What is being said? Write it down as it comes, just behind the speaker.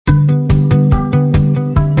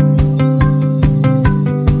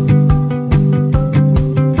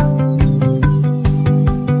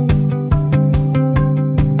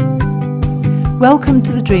Welcome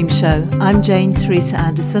to The Dream Show. I'm Jane Teresa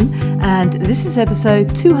Anderson, and this is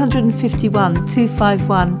episode 251,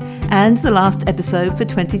 and the last episode for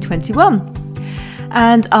 2021.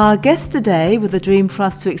 And our guest today with a dream for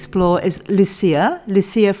us to explore is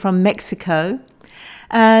Lucia from Mexico.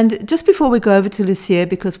 And just before we go over to Lucia,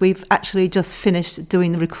 because we've actually just finished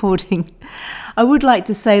doing the recording, I would like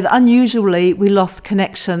to say that unusually we lost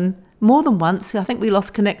connection more than once. I think we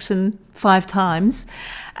lost connection 5 times.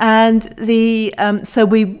 And so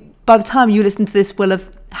by the time you listen to this, we'll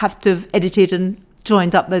have to have edited and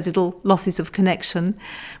joined up those little losses of connection,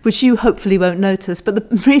 which you hopefully won't notice. But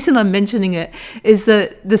the reason I'm mentioning it is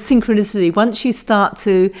that the synchronicity, once you start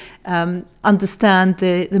to understand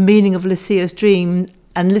the meaning of Lucia's dream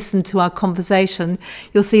and listen to our conversation,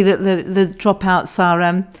 you'll see that the dropouts are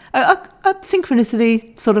a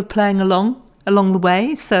synchronicity sort of playing along the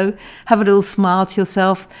way. So have a little smile to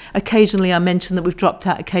yourself. Occasionally I mention that we've dropped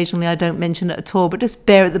out, occasionally I don't mention it at all, but just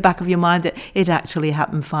bear at the back of your mind that it actually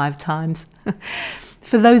happened 5 times.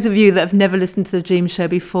 For those of you that have never listened to the Dream Show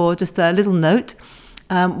before, just a little note.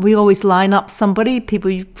 We always line up somebody,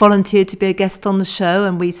 people volunteer to be a guest on the show,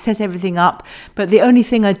 and we set everything up. But the only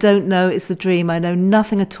thing I don't know is the dream. I know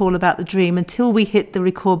nothing at all about the dream until we hit the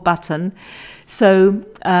record button. So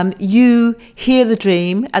you hear the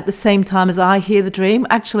dream at the same time as I hear the dream.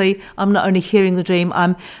 Actually, I'm not only hearing the dream,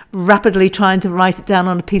 I'm rapidly trying to write it down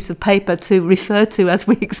on a piece of paper to refer to as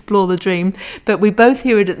we explore the dream. But we both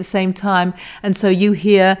hear it at the same time. And so you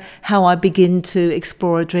hear how I begin to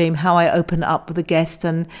explore a dream, how I open up with a guest,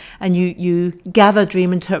 and you gather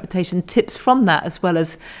dream interpretation tips from that, as well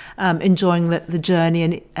as enjoying the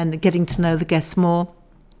journey and getting to know the guests more.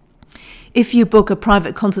 If you book a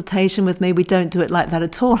private consultation with me, we don't do it like that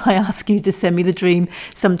at all. I ask you to send me the dream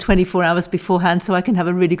some 24 hours beforehand so I can have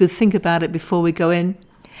a really good think about it before we go in.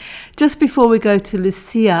 Just before we go to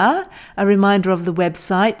Lucia, a reminder of the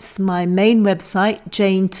websites. My main website,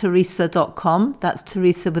 janeteresa.com, that's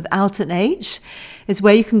Teresa without an H, is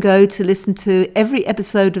where you can go to listen to every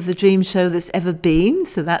episode of The Dream Show that's ever been.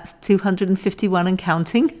 So that's 251 and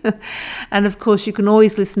counting. And of course, you can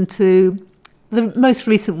always listen to the most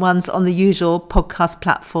recent ones on the usual podcast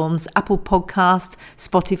platforms: Apple Podcast,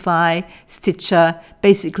 Spotify, Stitcher,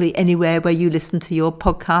 basically anywhere where you listen to your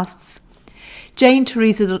podcasts.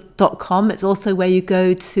 JaneTeresa.com, it's also where you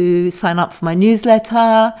go to sign up for my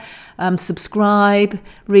newsletter, subscribe,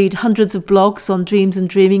 read hundreds of blogs on dreams and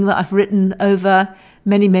dreaming that I've written over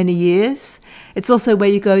many, many years. It's also where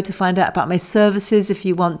you go to find out about my services if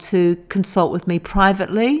you want to consult with me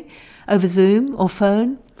privately over Zoom or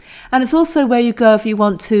phone. And it's also where you go if you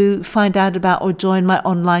want to find out about or join my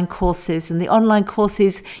online courses. And the online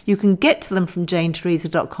courses, you can get to them from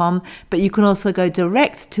janeteresa.com, but you can also go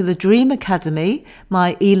direct to the Dream Academy,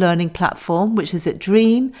 my e-learning platform, which is at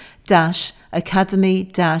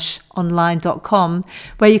dream-academy-online.com,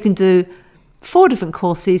 where you can do 4 different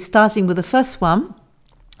courses, starting with the first one,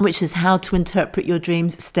 which is how to interpret your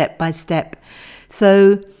dreams step by step.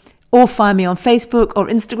 Or find me on Facebook or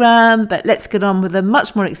Instagram, but let's get on with a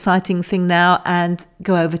much more exciting thing now and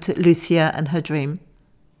go over to Lucia and her dream.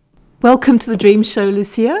 Welcome to the Dream Show,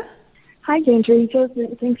 Lucia. Hi, Jane Teresa.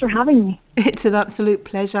 Thanks for having me. It's an absolute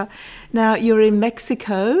pleasure. Now, you're in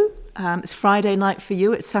Mexico. It's Friday night for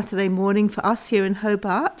you. It's Saturday morning for us here in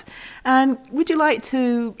Hobart. And would you like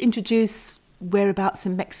to introduce whereabouts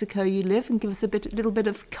in Mexico you live and give us a little bit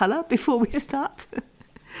of colour before we start?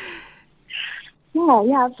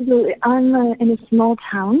 Yeah, absolutely. I'm in a small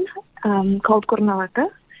town called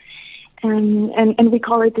Cuernavaca, and we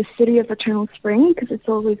call it the city of eternal spring because it's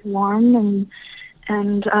always warm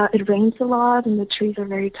and it rains a lot and the trees are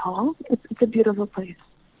very tall. It's a beautiful place.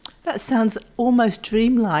 That sounds almost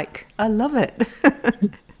dreamlike. I love it.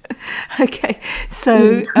 Okay,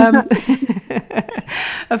 so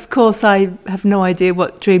of course I have no idea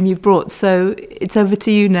what dream you've brought, so it's over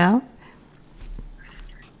to you now.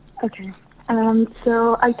 Okay.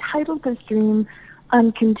 So I titled this dream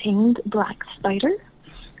Uncontained Black Spider,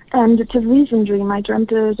 and it's a recent dream. I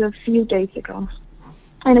dreamt it a few days ago,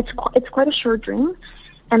 and it's quite a short dream,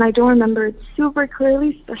 and I don't remember it super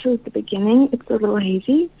clearly, especially at the beginning. It's a little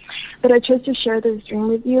hazy, but I chose to share this dream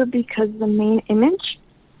with you because the main image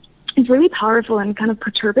is really powerful and kind of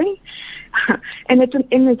perturbing, and it's an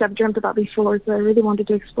image I've dreamt about before, so I really wanted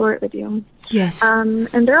to explore it with you. Yes. And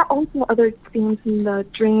there are also other themes in the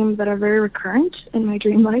dream that are very recurrent in my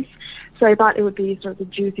dream life, so I thought it would be sort of a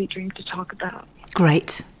juicy dream to talk about.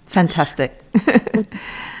 Great. Fantastic.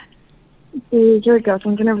 Here it goes.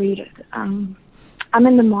 I'm going to read it. I'm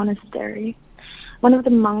in the monastery. One of the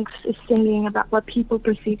monks is singing about what people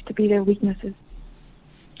perceive to be their weaknesses.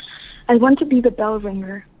 I want to be the bell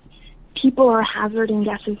ringer. People are hazarding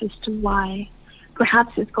guesses as to why.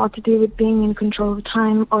 Perhaps it's got to do with being in control of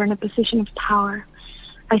time or in a position of power.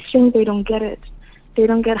 I think they don't get it. They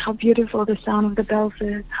don't get how beautiful the sound of the bells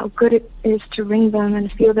is, how good it is to ring them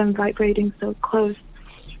and feel them vibrating so close,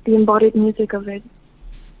 the embodied music of it.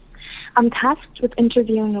 I'm tasked with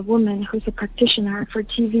interviewing a woman who's a practitioner for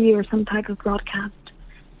TV or some type of broadcast.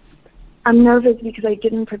 I'm nervous because I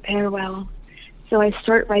didn't prepare well, so I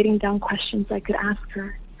start writing down questions I could ask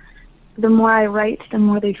her. The more I write, the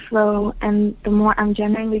more they flow, and the more I'm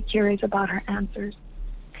genuinely curious about her answers.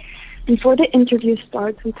 Before the interview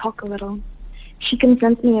starts, we talk a little. She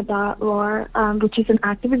confronts me about ROAR, which is an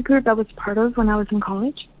activist group I was part of when I was in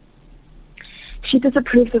college. She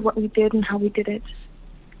disapproves of what we did and how we did it.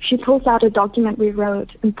 She pulls out a document we wrote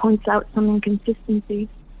and points out some inconsistencies.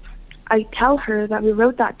 I tell her that we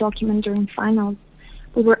wrote that document during finals.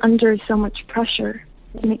 We were under so much pressure.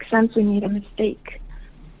 It makes sense we made a mistake.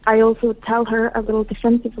 I also tell her a little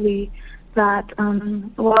defensively that,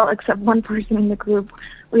 except one person in the group,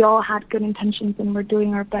 we all had good intentions and we're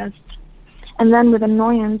doing our best. And then with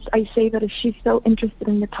annoyance, I say that if she's so interested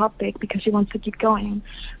in the topic because she wants to keep going,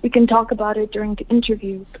 we can talk about it during the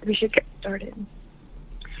interview, but we should get started.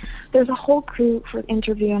 There's a whole crew for the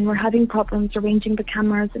interview and we're having problems arranging the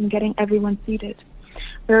cameras and getting everyone seated.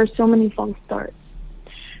 There are so many false starts.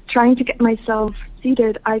 Trying to get myself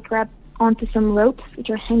seated, I grab onto some ropes which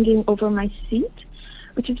are hanging over my seat,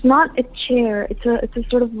 which is not a chair. It's a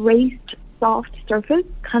sort of raised, soft surface,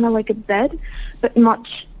 kind of like a bed, but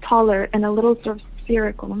much taller and a little sort of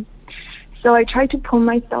spherical. So I try to pull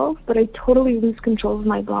myself, but I totally lose control of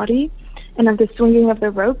my body and of the swinging of the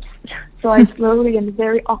ropes. So I slowly and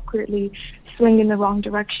very awkwardly swing in the wrong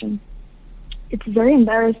direction. It's very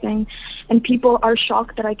embarrassing, and people are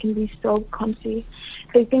shocked that I can be so clumsy.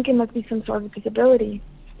 They think it must be some sort of disability.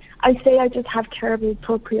 I say I just have terrible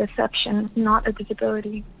proprioception, not a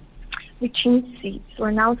disability. We changed seats.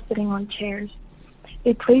 We're now sitting on chairs.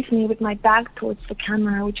 They place me with my back towards the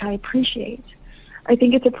camera, which I appreciate. I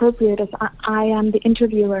think it's appropriate as I am the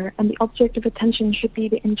interviewer and the object of attention should be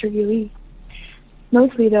the interviewee.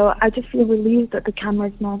 Mostly, though, I just feel relieved that the camera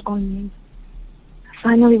is not on me.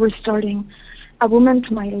 Finally, we're starting. A woman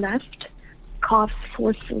to my left coughs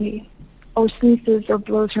forcefully, or sneezes or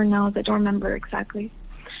blows her nose. I don't remember exactly.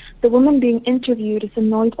 The woman being interviewed is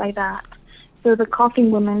annoyed by that, so the coughing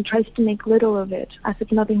woman tries to make little of it, as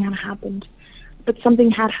if nothing had happened. But something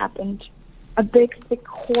had happened. A big, thick,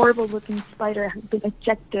 horrible-looking spider had been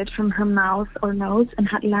ejected from her mouth or nose and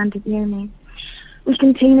had landed near me. We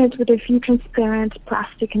contain it with a few transparent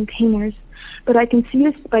plastic containers, but I can see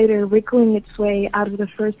the spider wriggling its way out of the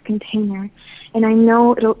first container, and I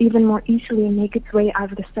know it'll even more easily make its way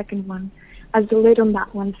out of the second one, as the lid on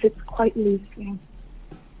that one fits quite loosely.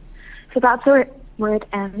 So that's where it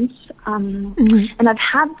ends. And I've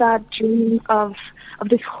had that dream of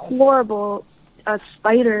this horrible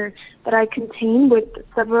spider that I contain with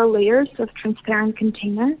several layers of transparent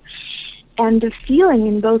container. And the feeling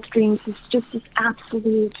in both dreams is just this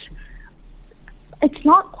absolute, it's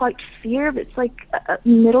not quite fear, but it's like a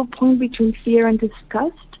middle point between fear and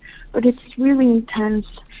disgust, but it's really intense.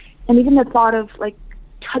 And even the thought of like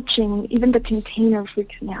touching, even the container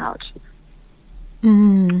freaks me out.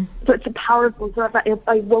 So it's a powerful, so if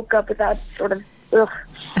I woke up with that sort of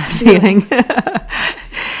feeling.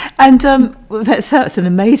 And that's an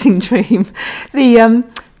amazing dream.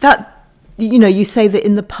 That you say that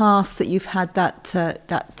in the past that you've had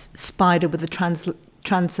that spider with the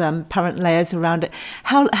transparent layers around it.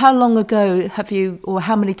 How long ago have you, or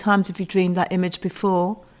how many times have you dreamed that image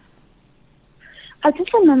before? I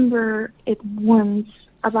just remember it once,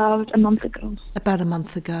 about a month ago. About a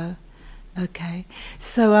month ago. Okay.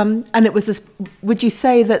 So, and it was would you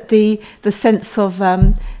say that the sense of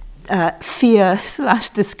fear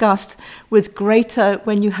 / disgust was greater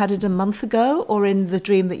when you had it a month ago or in the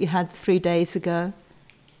dream that you had 3 days ago?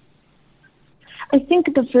 I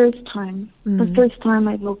think the first time. The first time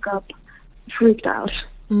I woke up, freaked out.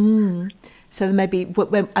 So there may be,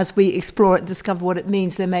 as we explore it and discover what it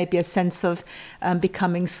means, there may be a sense of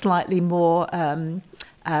becoming slightly more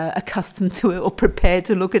accustomed to it or prepared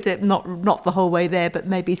to look at it, not the whole way there, but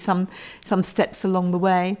maybe some steps along the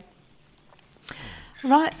way.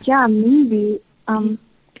 Right. Yeah, maybe.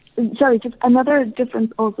 Sorry, just another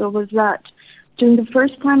difference also was that during the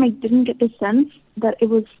first time I didn't get the sense that it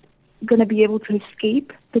was going to be able to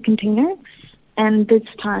escape the container, and this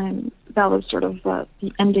time that was sort of the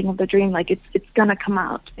ending of the dream. Like it's gonna come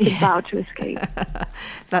out. It's about to escape.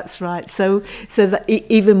 That's right. So that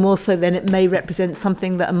even more so, then it may represent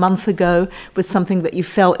something that a month ago was something that you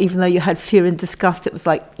felt, even though you had fear and disgust. It was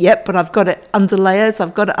like, yep, but I've got it under layers.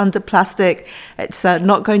 I've got it under plastic. It's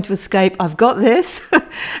not going to escape. I've got this.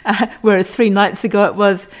 Whereas 3 nights ago it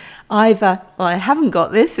was either, well, I haven't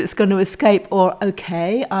got this, it's going to escape, or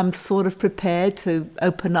okay, I'm sort of prepared to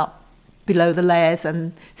open up below the layers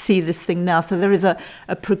and see this thing now. So there is a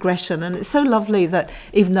progression, and it's so lovely that,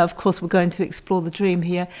 even though of course we're going to explore the dream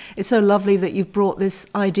here, it's so lovely that you've brought this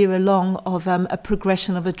idea along of a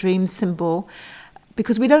progression of a dream symbol,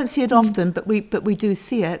 because we don't see it often, but we do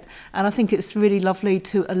see it. And I think it's really lovely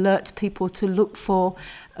to alert people to look for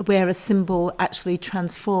where a symbol actually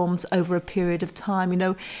transforms over a period of time. You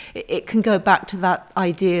know, it can go back to that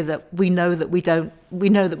idea that we know that we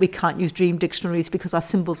can't use dream dictionaries because our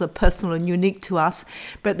symbols are personal and unique to us.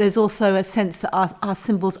 But there's also a sense that our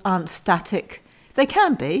symbols aren't static. They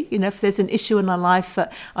can be, you know, if there's an issue in our life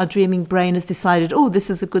that our dreaming brain has decided, oh, this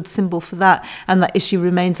is a good symbol for that, and that issue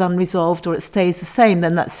remains unresolved or it stays the same,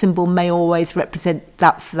 then that symbol may always represent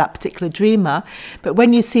that for that particular dreamer. But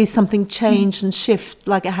when you see something change and shift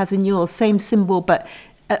like it has in yours, same symbol, but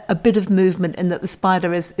a bit of movement, and that the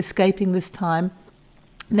spider is escaping this time,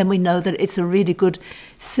 then we know that it's a really good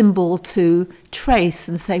symbol to trace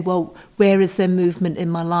and say, well, where is there movement in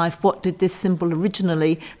my life? What did this symbol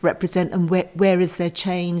originally represent, and where is there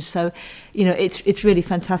change? So, you know, it's really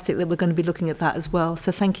fantastic that we're going to be looking at that as well.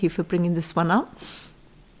 So thank you for bringing this one up.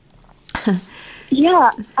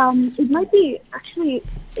 Yeah, it might be, actually,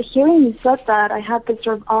 hearing you said that, I had this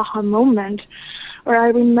sort of aha moment where I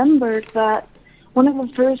remembered that one of the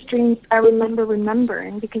first dreams I remember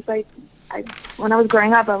remembering, because when I was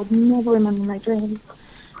growing up, I would never remember my dreams.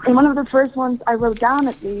 And one of the first ones I wrote down,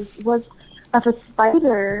 at least, was of a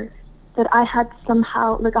spider that I had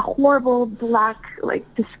somehow, like a horrible, black, like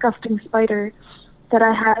disgusting spider that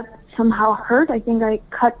I had somehow hurt. I think I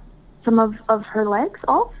cut some of her legs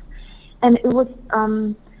off, and it was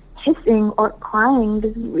hissing or crying,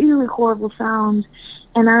 this really horrible sound.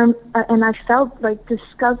 And I felt like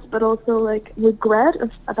disgust, but also like regret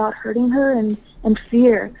about hurting her, and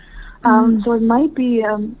fear. So it might be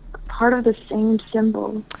part of the same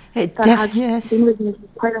symbol. It has been with me for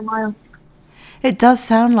quite a while. It does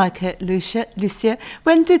sound like it, Lucia.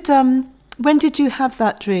 When did you have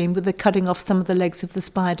that dream with the cutting off some of the legs of the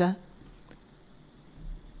spider?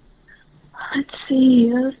 Let's see,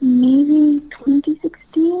 that was maybe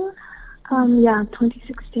 2016.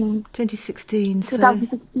 2016. 2016. So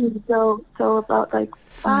 2016. So about like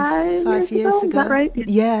five years ago. Is that right?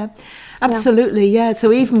 Yeah, absolutely. Yeah.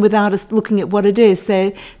 So even without us looking at what it is,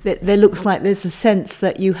 there looks like there's a sense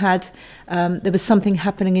that you had. There was something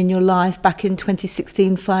happening in your life back in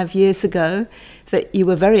 2016, 5 years ago, that you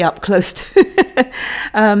were very up close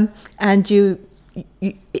to, and you,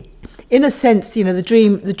 in a sense, you know, the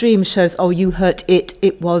dream shows, oh, you hurt it.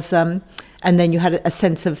 It was, and then you had a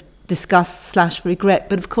sense of disgust/regret.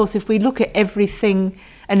 But of course, if we look at everything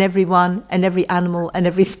and everyone and every animal and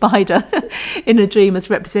every spider in a dream as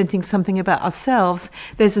representing something about ourselves,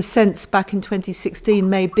 there's a sense back in 2016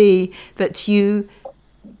 maybe that you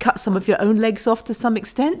cut some of your own legs off to some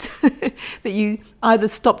extent, that you either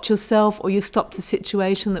stopped yourself or you stopped a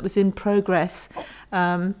situation that was in progress,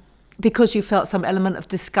 because you felt some element of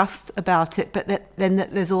disgust about it, but then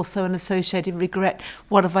there's also an associated regret.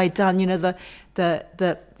 What have I done? You know,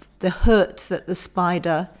 the hurt that the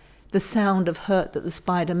sound of hurt that the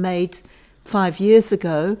spider made 5 years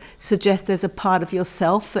ago suggests there's a part of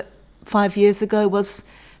yourself that 5 years ago was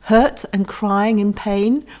hurt and crying in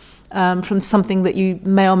pain from something that you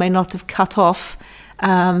may or may not have cut off.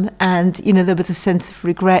 And, you know, there was a sense of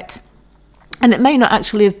regret. And it may not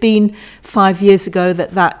actually have been 5 years ago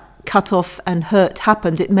that cut off and hurt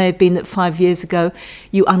happened. It may have been that 5 years ago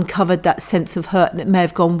you uncovered that sense of hurt, and it may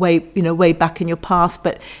have gone way back in your past,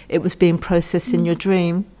 but it was being processed in your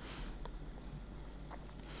dream.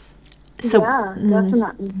 So, yeah,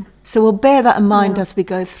 definitely. So we'll bear that in mind as we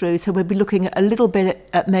go through. So we'll be looking at a little bit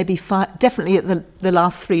at maybe definitely at the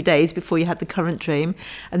last 3 days before you had the current dream,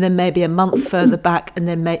 and then maybe a month further back, and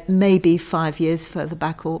then maybe 5 years further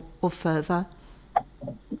back or further.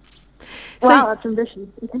 Wow, that's ambitious.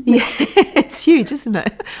 Yeah, it's huge, isn't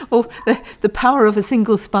it? Or the power of a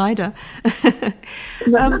single spider.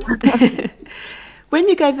 When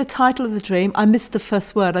you gave the title of the dream, I missed the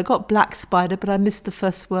first word. I got black spider, but I missed the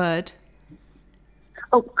first word.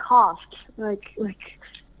 Oh, coughed. Like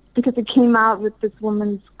because it came out with this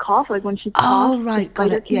woman's cough, like when she coughed. Oh, right,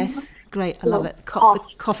 got it. Yes, out. Great. I love it. The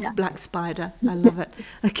coughed black spider. I love it.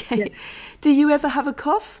 Okay. Yeah. Do you ever have a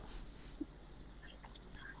cough?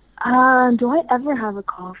 Do I ever have a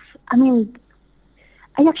cough? I mean,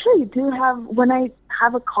 I actually do have, when I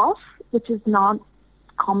have a cough, which is not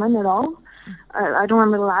common at all. I don't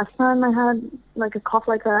remember the last time I had like a cough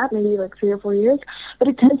like that, maybe like 3 or 4 years, but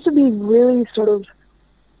it tends to be really sort of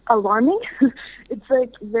alarming. It's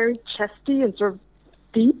like very chesty and sort of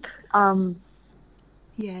deep.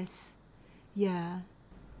 Yes. Yeah.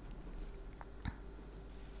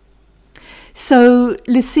 So,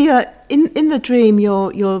 Lucia, in the dream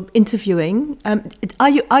you're interviewing, are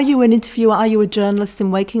you an interviewer? Are you a journalist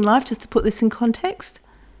in waking life? Just to put this in context.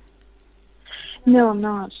 No, I'm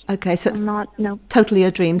not. Okay, so I'm not. No. Totally a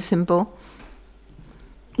dream symbol.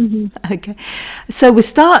 Mm-hmm. Okay, so we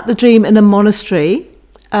start the dream in a monastery.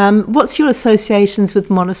 What's your associations with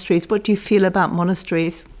monasteries? What do you feel about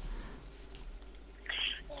monasteries?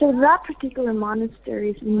 So that particular monastery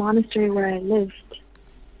is the monastery where I lived.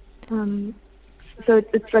 So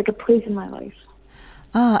it's like a place in my life.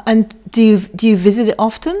 And do you visit it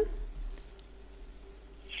often?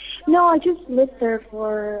 No, I just lived there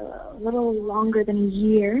for a little longer than a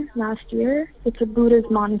year last year. It's a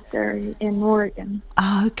Buddhist monastery in Oregon.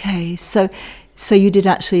 Okay, so you did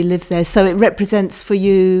actually live there. So it represents for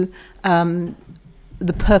you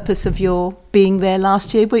the purpose of your being there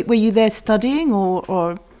last year. Were you there studying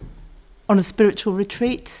or on a spiritual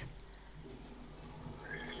retreat?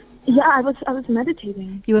 Yeah, I was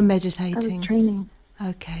meditating. You were meditating. I was training.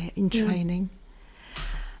 Okay, in training.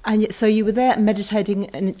 And so you were there meditating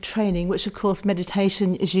and training, which of course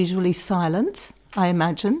meditation is usually silent, I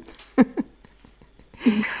imagine.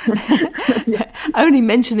 Only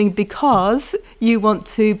mentioning because you want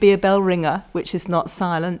to be a bell ringer, which is not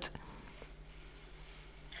silent.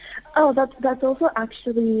 Oh, that's also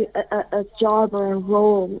actually a job or a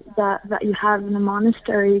role that you have in a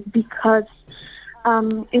monastery, because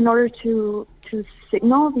in order to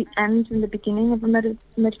signal the end and the beginning of a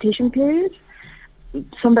meditation period,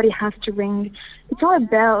 somebody has to ring. It's not a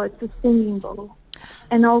bell, it's a singing bowl.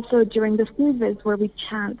 And also during the snuvis where we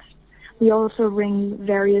chant, we also ring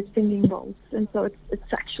various singing bowls. And so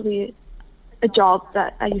it's actually a job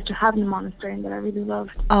that I used to have in the monastery and that I really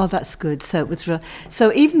loved. Oh, that's good. So it was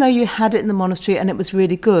so even though you had it in the monastery and it was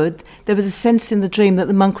really good, there was a sense in the dream that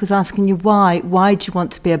the monk was asking you why do you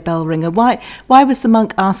want to be a bell ringer? Why was the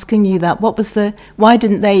monk asking you that? Why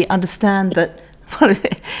didn't they understand that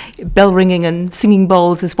bell ringing and singing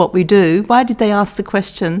bowls is what we do? Why did they ask the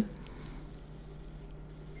question?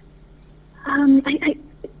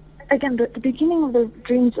 Again, the beginning of the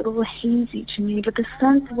dream is a little hazy to me, but the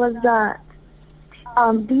sense was that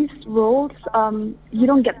these roles, you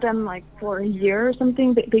don't get them like for a year or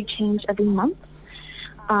something. They change every month.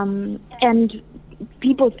 And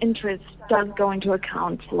people's interest does go into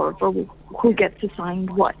account for who gets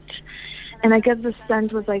assigned what. And I guess the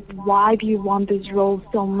sense was like, why do you want this role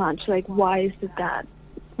so much? Like, why is it that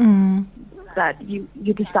that you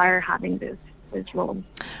desire having this role?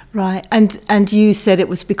 Right. And you said it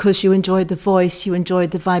was because you enjoyed the voice, you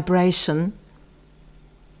enjoyed the vibration.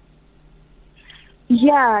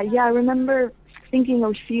 Yeah. I remember thinking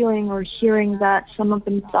or feeling or hearing that some of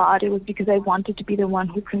them thought it was because I wanted to be the one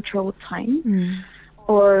who controlled time,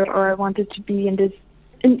 or I wanted to be in this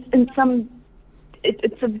in some.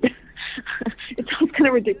 It's a. It sounds kind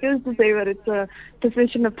of ridiculous to say that it's a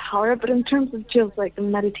position of power, but in terms of just like the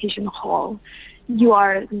meditation hall, you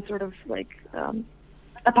are in sort of like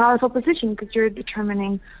a powerful position because you're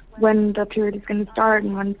determining when the period is going to start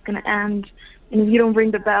and when it's going to end. And if you don't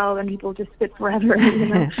ring the bell, then people just sit forever.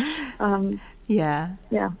 You know? Yeah.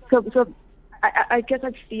 So I guess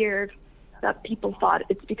I feared that people thought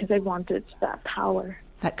it's because I wanted that power.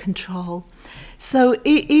 That control. So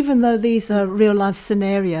even though these are real life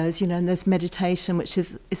scenarios, you know, and there's meditation, which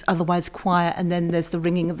is otherwise quiet, and then there's the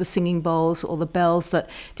ringing of the singing bowls or the bells that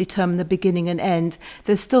determine the beginning and end,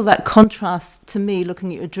 there's still that contrast to me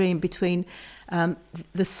looking at your dream between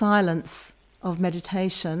the silence of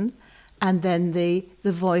meditation and then the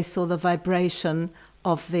voice or the vibration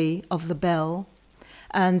of the bell.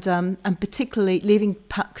 And particularly leaving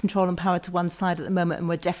control and power to one side at the moment, and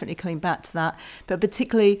we're definitely coming back to that. But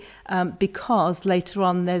particularly because later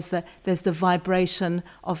on there's the vibration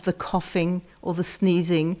of the coughing or the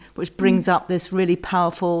sneezing, which brings up this really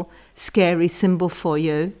powerful, scary symbol for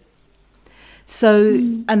you. So,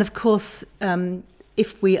 and of course,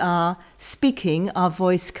 if we are speaking, our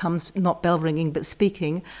voice comes, not bell ringing, but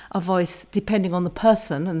speaking, our voice, depending on the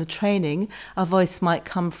person and the training, our voice might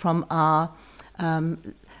come from our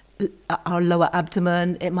lower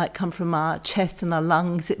abdomen, it might come from our chest and our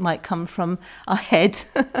lungs, it might come from our head.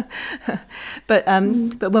 But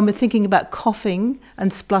when we're thinking about coughing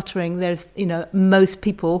and spluttering, there's, you know, most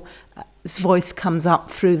people voice comes up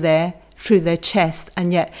through their chest,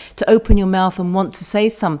 and yet to open your mouth and want to say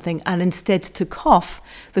something and instead to cough,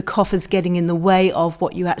 the cough is getting in the way of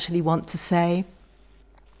what you actually want to say.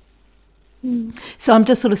 So I'm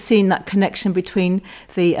just sort of seeing that connection between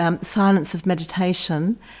the silence of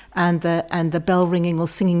meditation and the bell ringing or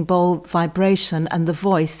singing bowl vibration and the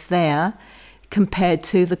voice there, compared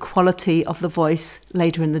to the quality of the voice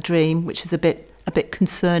later in the dream, which is a bit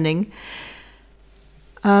concerning.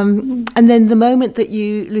 And then the moment that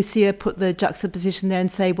you, Lucia, put the juxtaposition there and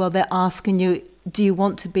say, well, they're asking you, do you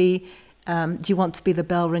want to be the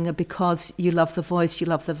bell ringer because you love the voice, you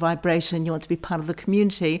love the vibration, you want to be part of the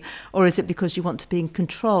community, or is it because you want to be in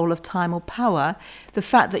control of time or power? The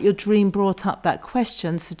fact that your dream brought up that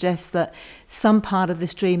question suggests that some part of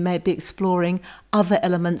this dream may be exploring other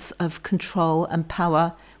elements of control and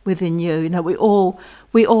power within you. You know, we all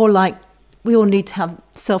need to have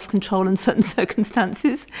self-control in certain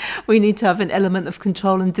circumstances. We need to have an element of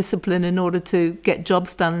control and discipline in order to get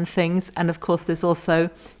jobs done and things. And of course, there's also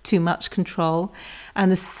too much control.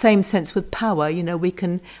 And the same sense with power, you know,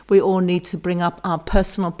 we all need to bring up our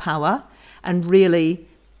personal power and really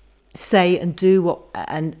say and do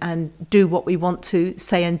what we want to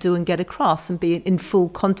say and do and get across and be in full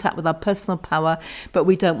contact with our personal power. But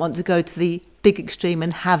we don't want to go to the big extreme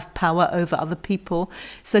and have power over other people.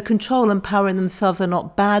 So control and power in themselves are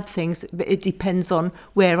not bad things, but it depends on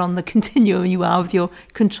where on the continuum you are with your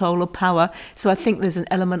control or power. So I think there's an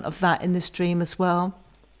element of that in this dream as well.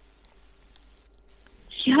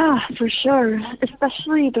 Yeah, for sure.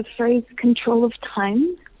 Especially the phrase control of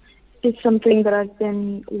time is something that I've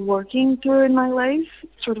been working through in my life,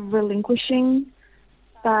 sort of relinquishing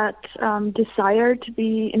that desire to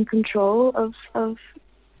be in control of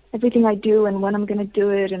everything I do and when I'm going to do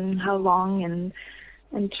it and how long,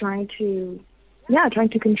 and trying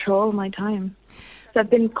to control my time. So I've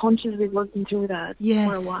been consciously working through that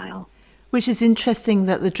for a while. Which is interesting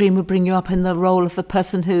that the dream would bring you up in the role of the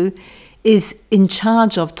person who is in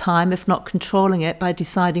charge of time, if not controlling it, by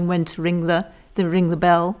deciding when to ring the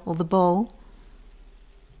bell or the bowl.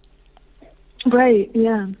 Right,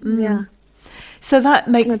 yeah, yeah. So that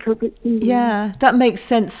makes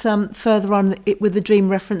sense further on with the dream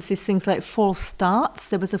references, things like false starts.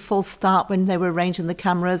 There was a false start when they were arranging the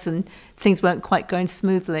cameras and things weren't quite going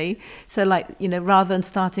smoothly. So like, you know, rather than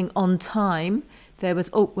starting on time, there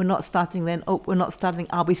was, we're not starting then, we're not starting,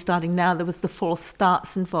 are we starting now? There was the false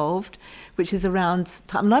starts involved, which is around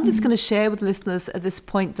time. And I'm just going to share with listeners at this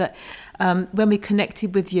point that when we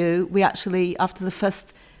connected with you, we actually, after the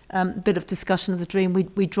first bit of discussion of the dream,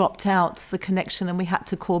 we dropped out the connection and we had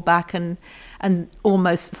to call back and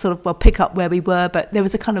almost sort of pick up where we were, but there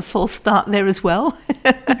was a kind of false start there as well.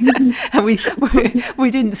 And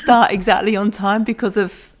we didn't start exactly on time because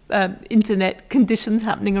of internet conditions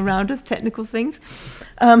happening around us, technical things.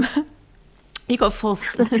 You got false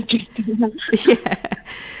yeah.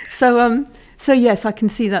 So yes, I can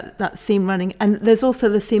see that theme running. And there's also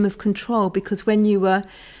the theme of control, because when you were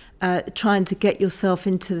trying to get yourself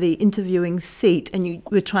into the interviewing seat and you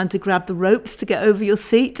were trying to grab the ropes to get over your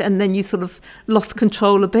seat, and then you sort of lost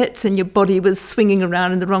control a bit and your body was swinging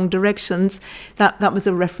around in the wrong directions, that was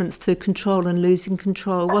a reference to control and losing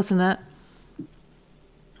control, wasn't it?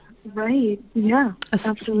 Right, yeah,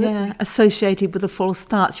 absolutely. Yeah, associated with the false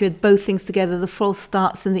starts. You had both things together, the false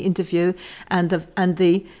starts in the interview and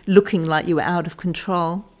the looking like you were out of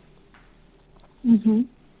control. Mm-hmm.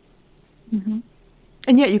 Mm-hmm.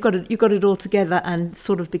 And yet you got it all together and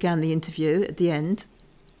sort of began the interview at the end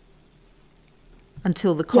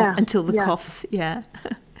until the coughs. Yeah.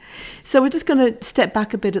 So we're just going to step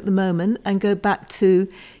back a bit at the moment and go back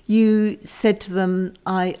to, you said to them,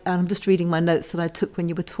 I'm just reading my notes that I took when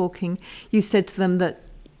you were talking. You said to them that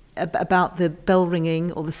about the bell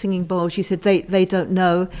ringing or the singing bowls, you said they don't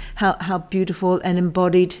know how beautiful and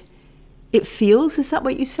embodied it feels. Is that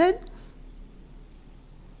what you said?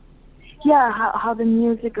 Yeah, how the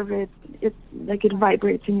music of it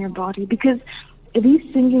vibrates in your body, because these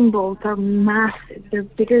singing bowls are massive. They're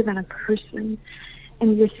bigger than a person,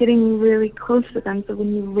 and you're sitting really close to them. So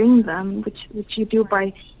when you ring them, which you do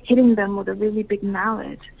by hitting them with a really big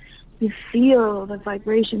mallet, you feel the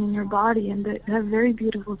vibration in your body, and they have very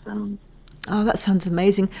beautiful sounds. Oh, that sounds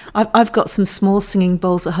amazing. I've got some small singing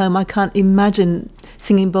bowls at home. I can't imagine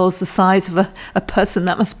singing bowls the size of a person.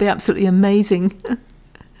 That must be absolutely amazing.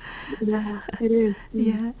 Yeah, it is.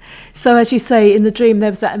 Yeah. So as you say, in the dream there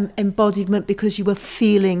was that embodiment, because you were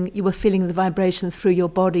feeling the vibration through your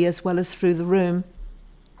body as well as through the room.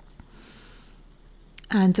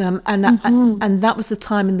 And that was the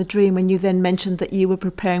time in the dream when you then mentioned that you were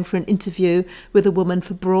preparing for an interview with a woman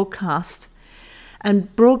for broadcast.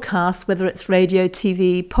 And broadcast, whether it's radio,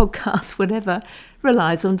 TV, podcast, whatever,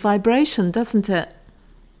 relies on vibration, doesn't it?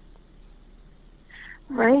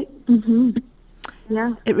 Right. Mm-hmm.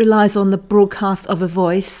 Yeah. It relies on the broadcast of a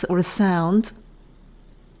voice or a sound.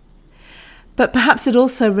 But perhaps it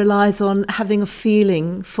also relies on having a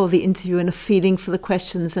feeling for the interview and a feeling for the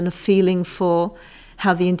questions and a feeling for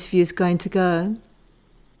how the interview is going to go.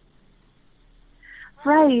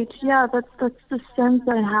 Right. Yeah, that's the sense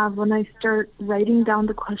I have when I start writing down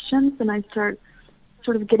the questions and I start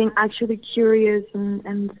sort of getting actually curious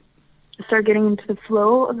and start getting into the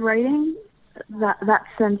flow of writing. That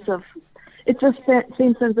sense of, it's the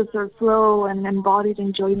same sense of sort of flow and embodied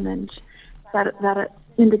enjoyment that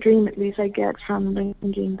in the dream at least I get from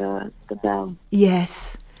ringing the bell.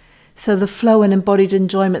 Yes. So the flow and embodied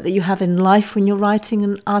enjoyment that you have in life when you're writing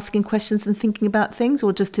and asking questions and thinking about things,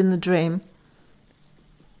 or just in the dream?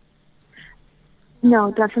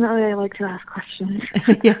 No, definitely I like to ask questions.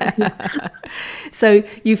 Yeah. So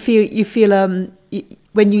you feel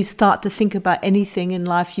when you start to think about anything in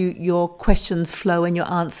life, your questions flow and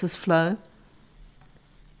your answers flow?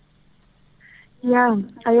 Yeah,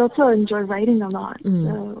 I also enjoy writing a lot,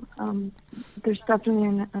 so there's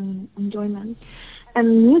definitely an enjoyment.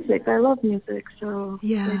 And music, I love music, so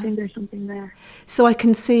yeah. I think there's something there. So I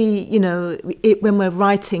can see, when we're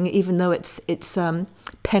writing, even though it's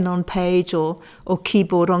pen on page or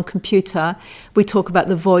keyboard on computer, we talk about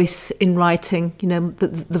the voice in writing,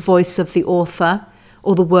 the voice of the author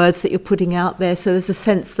or the words that you're putting out there. So there's a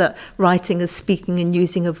sense that writing is speaking and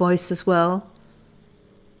using a voice as well.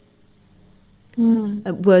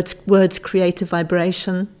 Words create a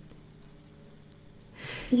vibration.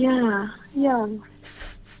 Yeah.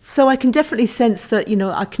 So I can definitely sense that,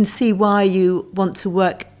 I can see why you want to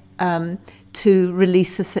work to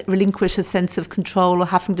relinquish a sense of control, or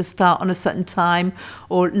having to start on a certain time,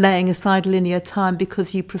 or laying aside linear time,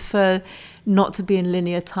 because you prefer not to be in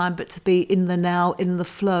linear time, but to be in the now, in the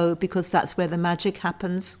flow, because that's where the magic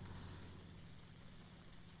happens.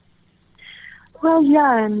 Well,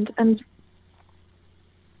 yeah, and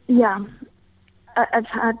yeah, I've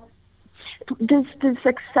had this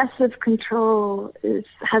excessive control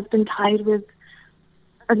has been tied with,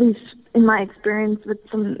 at least in my experience, with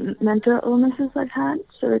some mental illnesses I've had.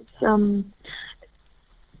 So it's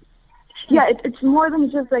it's more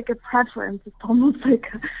than just like a preference. It's almost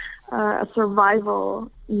like a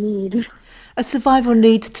survival need. A survival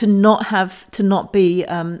need to not be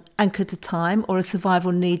anchored to time, or a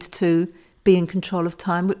survival need to be in control of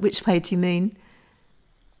time. Which way do you mean?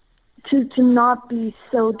 To not be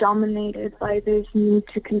so dominated by this need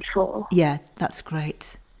to control. Yeah, that's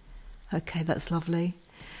great. Okay, that's lovely.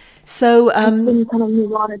 So it's been kind of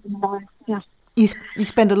neurotic in my life. Yeah. You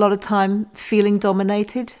spend a lot of time feeling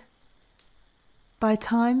dominated by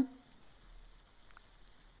time?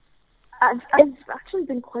 I've actually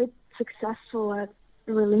been quite successful at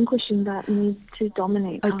relinquishing that need to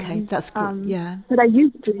dominate time. Okay, that's good. Yeah. But I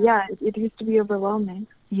used to, it used to be overwhelming.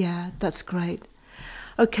 Yeah, that's great.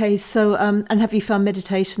 Okay, so, and have you found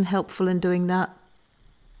meditation helpful in doing that?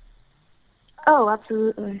 Oh,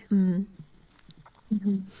 absolutely.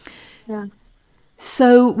 Mm-hmm. Yeah.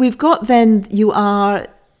 So we've got then, you are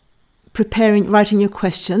writing your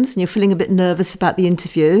questions, and you're feeling a bit nervous about the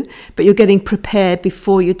interview, but you're getting prepared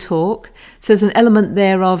before you talk. So there's an element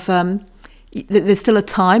there of, there's still a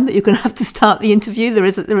time that you're going to have to start the interview. There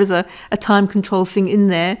is a time control thing in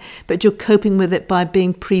there, but you're coping with it by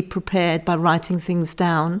being pre-prepared, by writing things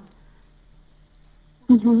down.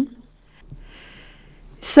 Mm-hmm.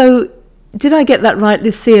 So did I get that right,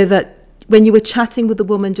 Lucia, that when you were chatting with the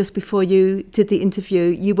woman just before you did the interview,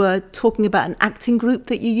 you were talking about an acting group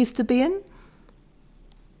that you used to be in?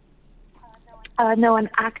 No, an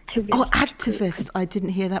activist. Oh, activist. I didn't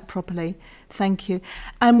hear that properly. Thank you.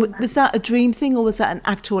 And was that a dream thing, or was that an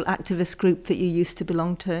actual activist group that you used to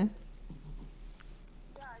belong to?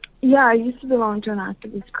 Yeah, I used to belong to an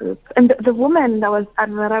activist group. And the woman that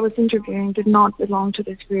I was interviewing did not belong to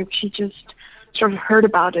this group. She just sort of heard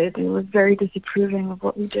about it and was very disapproving of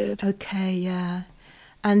what we did. Okay, yeah.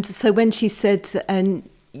 And so when she said, and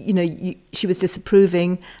she was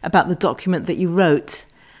disapproving about the document that you wrote,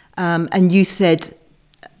 and you said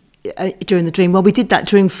during the dream, well, we did that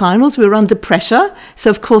during finals. We were under pressure,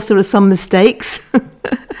 so of course there are some mistakes.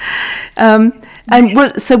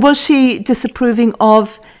 So was she disapproving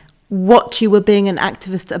of what you were being an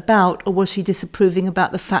activist about, or was she disapproving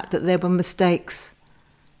about the fact that there were mistakes?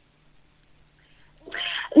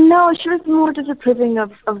 No, she was more disapproving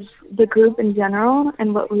of the group in general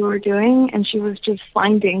and what we were doing, and she was just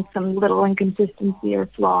finding some little inconsistency or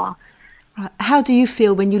flaw Right. How do you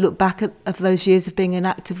feel when you look back at of those years of being an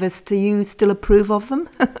activist? Do you still approve of them?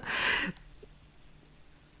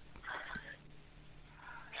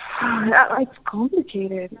 It's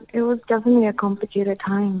complicated. It was definitely a complicated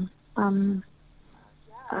time. Yeah,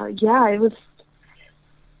 it was.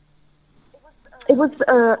 It was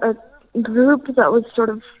a group that was sort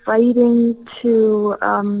of fighting to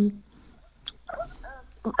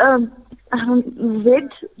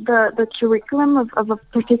rid the curriculum of a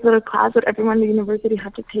particular class that everyone in the university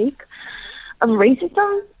had to take of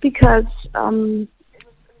racism, because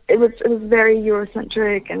it was very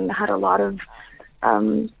Eurocentric and had a lot of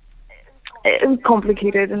it was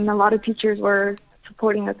complicated, and a lot of teachers were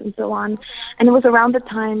supporting us and so on. And it was around the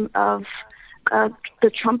time of the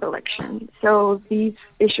Trump election, so these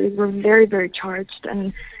issues were very, very charged,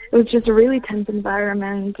 and it was just a really tense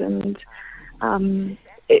environment, and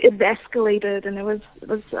it escalated, and it was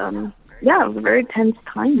a very tense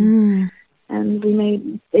time, and we made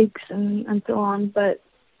mistakes and so on, but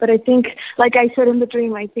I think, like I said in the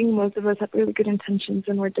dream, I think most of us have really good intentions,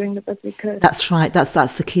 and we're doing the best we could. That's right.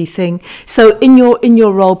 That's the key thing. So in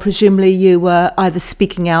your role, presumably you were either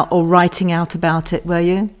speaking out or writing out about it, were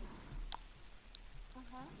you?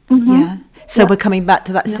 Mm-hmm. Yeah. So we're coming back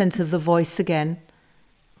to that sense of the voice again.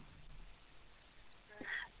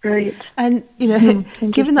 Right. And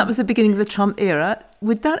given that was the beginning of the Trump era,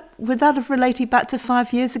 would that have related back to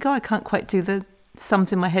 5 years ago? I can't quite do the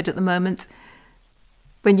sums in my head at the moment.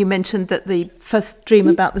 When you mentioned that the first dream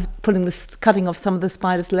about cutting off some of the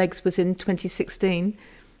spider's legs was in 2016.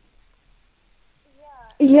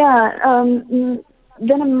 Yeah.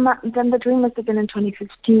 Then the dream must have been in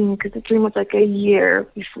 2015, because the dream was like a year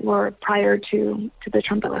prior to the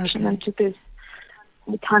Trump election and to the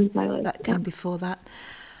time of my life. That came before that.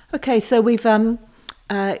 Okay, so we've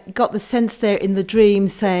got the sense there in the dream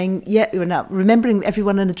saying, you're now remembering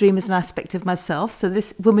everyone in a dream is an aspect of myself. So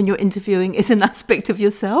this woman you're interviewing is an aspect of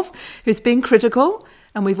yourself who's being critical.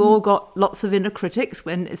 And we've all got lots of inner critics,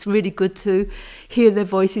 when it's really good to hear their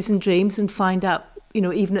voices in dreams and find out,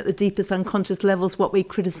 even at the deepest unconscious levels, what we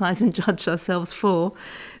criticize and judge ourselves for.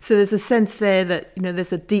 So there's a sense there that,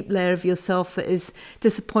 there's a deep layer of yourself that is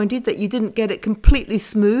disappointed that you didn't get it completely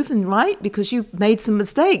smooth and right, because you made some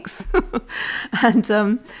mistakes.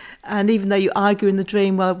 And even though you argue in the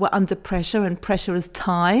dream, well, we're under pressure, and pressure is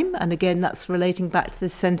time. And again, that's relating back to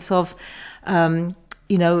this sense of,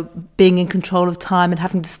 being in control of time and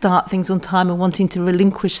having to start things on time and wanting to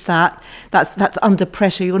relinquish that. That's under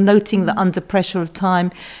pressure. You're noting that under pressure of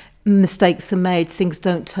time, mistakes are made. Things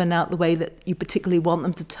don't turn out the way that you particularly want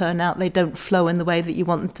them to turn out. They don't flow in the way that you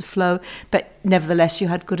want them to flow. But nevertheless, you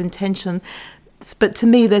had good intention. But to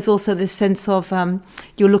me, there's also this sense of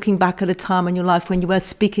you're looking back at a time in your life when you were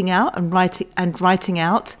speaking out and writing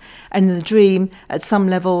out, and in the dream, at some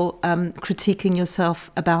level, critiquing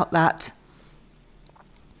yourself about that.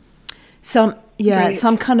 So, Right. So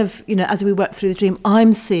I'm kind of, as we work through the dream,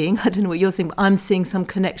 I'm seeing, I don't know what you're seeing, but I'm seeing some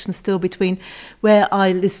connection still between where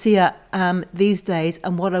I, Lucia, am these days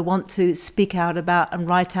and what I want to speak out about and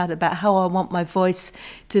write out about, how I want my voice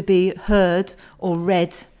to be heard or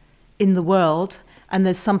read in the world. And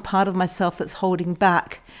there's some part of myself that's holding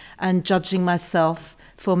back and judging myself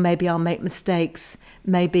for maybe I'll make mistakes,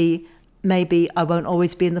 maybe I won't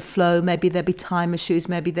always be in the flow, maybe there'll be time issues,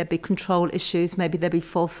 maybe there'll be control issues, maybe there'll be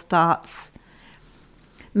false starts.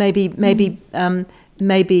 Maybe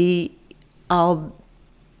I'll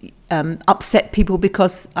upset people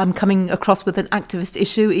because I'm coming across with an activist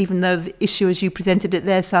issue, even though the issue as you presented it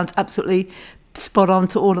there sounds absolutely spot on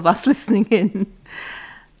to all of us listening in.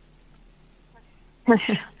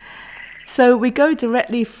 So we go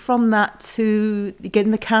directly from that to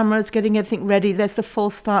getting the cameras, getting everything ready. There's the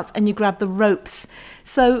false starts, and you grab the ropes.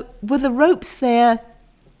 So were the ropes there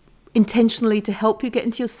intentionally to help you get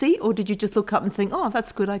into your seat, or did you just look up and think, oh,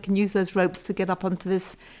 that's good, I can use those ropes to get up onto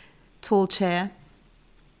this tall chair?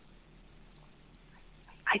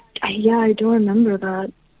 I don't remember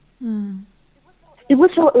that. It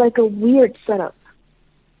was like a weird setup.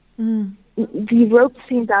 The rope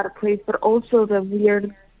seemed out of place, but also the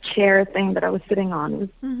weird chair thing that I was sitting on.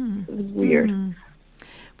 It was weird.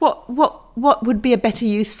 What would be a better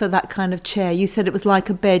use for that kind of chair? You said it was like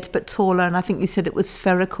a bed but taller, and I think you said it was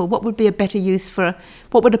spherical. What would be a better use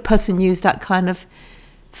what would a person use that kind of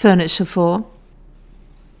furniture for?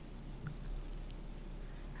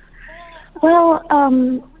 Well,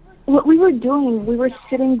 what we were doing, we were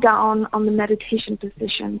sitting down on the meditation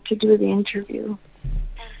position to do the interview.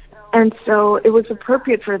 And so it was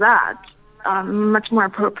appropriate for that, much more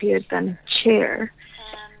appropriate than a chair.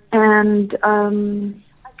 And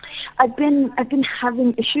I've been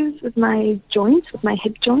having issues with my joints, with my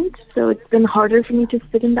hip joints, so it's been harder for me to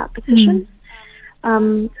sit in that position.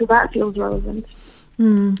 So that feels relevant.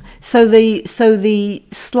 So the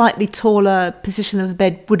slightly taller position of the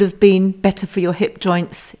bed would have been better for your hip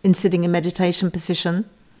joints in sitting in meditation position?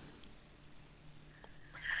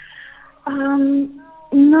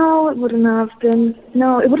 No, it wouldn't have been.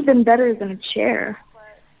 No, it would have been better than a chair,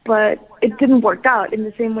 but it didn't work out in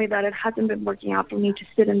the same way that it hasn't been working out for me to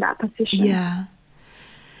sit in that position. Yeah.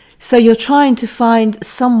 So you're trying to find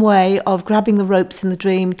some way of grabbing the ropes in the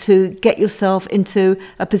dream to get yourself into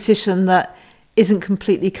a position that isn't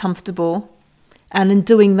completely comfortable. And in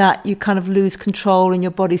doing that, you kind of lose control and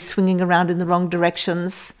your body's swinging around in the wrong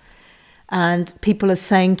directions. And people are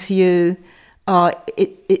saying to you,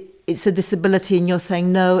 it's a disability, and you're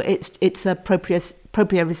saying, no, it's a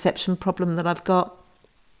proprioception problem that I've got.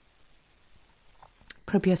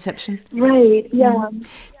 Proprioception. Right, yeah.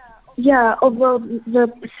 Yeah, although the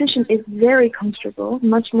position is very comfortable,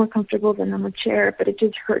 much more comfortable than on a chair, but it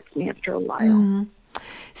just hurts me after a while.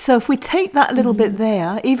 So if we take that little bit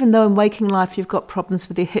there, even though in waking life you've got problems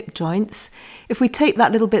with your hip joints, if we take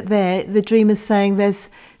that little bit there, the dream is saying there's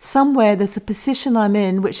a position I'm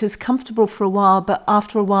in which is comfortable for a while, but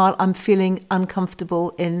after a while I'm feeling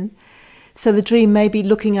uncomfortable in. So the dream may be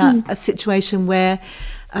looking at a situation where,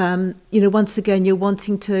 once again, you're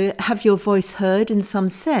wanting to have your voice heard in some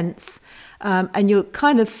sense, and you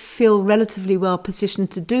kind of feel relatively well positioned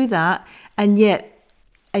to do that, and yet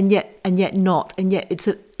not, and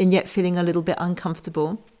yet feeling a little bit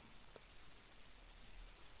uncomfortable.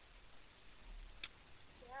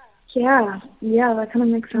 Yeah, that kind of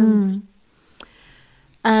makes sense.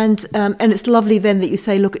 And it's lovely then that you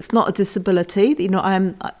say, look, it's not a disability.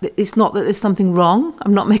 It's not that there's something wrong.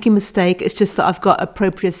 I'm not making a mistake. It's just that I've got a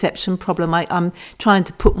proprioception problem. I'm trying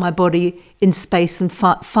to put my body in space and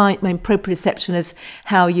find. My proprioception is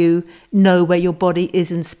how you know where your body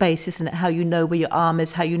is in space, isn't it? How you know where your arm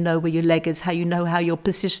is, how you know where your leg is, how you know how you're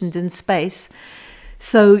positioned in space.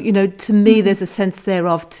 So, to me, there's a sense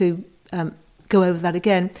thereof to go over that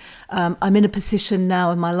again. I'm in a position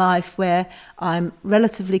now in my life where I'm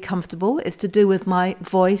relatively comfortable. It's to do with my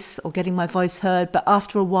voice or getting my voice heard, but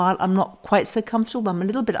after a while I'm not quite so comfortable. I'm a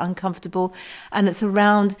little bit uncomfortable, and it's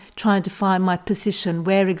around trying to find my position.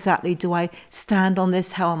 Where exactly do I stand on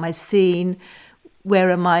this? How am I seen? Where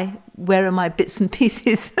are my bits and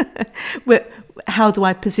pieces? How do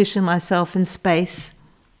I position myself in space?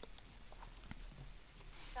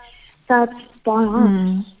 That's spot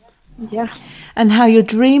on. Yeah. And how your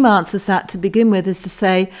dream answers that to begin with is to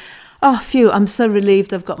say, oh, phew, I'm so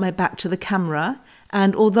relieved I've got my back to the camera.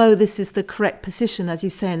 And although this is the correct position, as you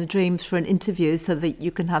say in the dreams, for an interview, so that you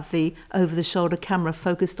can have the over-the-shoulder camera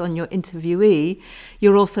focused on your interviewee,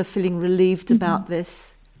 you're also feeling relieved about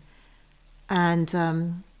this. And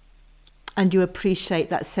you appreciate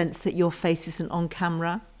that sense that your face isn't on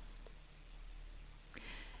camera.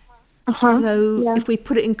 So if we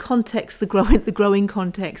put it in context, the growing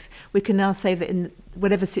context, we can now say that in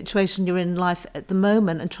whatever situation you're in life at the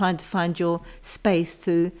moment and trying to find your space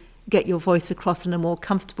to get your voice across in a more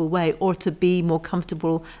comfortable way, or to be more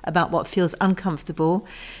comfortable about what feels uncomfortable,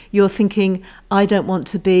 you're thinking, I don't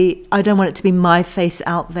want it to be my face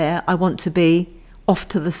out there. I want to be off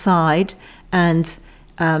to the side, and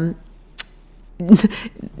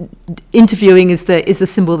interviewing is the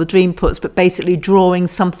symbol the dream puts, but basically drawing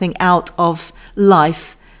something out of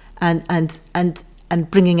life and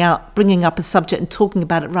bringing up a subject and talking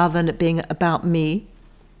about it rather than it being about me.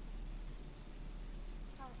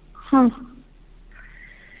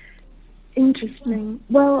 Interesting.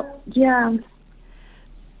 Well, yeah.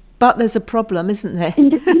 But there's a problem, isn't there?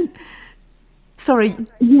 Sorry.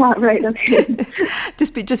 Yeah, right, okay.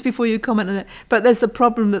 just before you comment on it. But there's the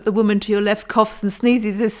problem that the woman to your left coughs and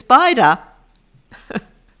sneezes is Spider.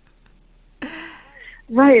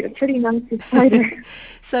 Right, a pretty nasty spider.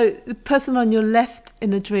 So the person on your left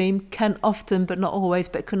in a dream can often, but not always,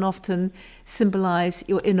 but can often symbolize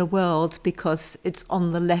your inner world, because it's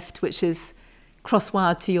on the left, which is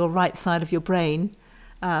cross-wired to your right side of your brain.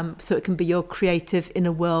 So it can be your creative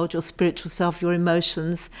inner world, your spiritual self, your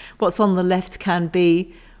emotions. What's on the left can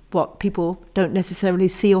be what people don't necessarily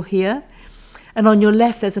see or hear. And on your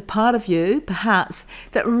left, there's a part of you, perhaps,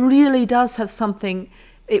 that really does have something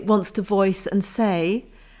it wants to voice and say,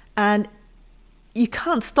 and you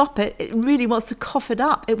can't stop it. It really wants to cough it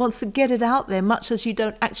up. It wants to get it out there, much as you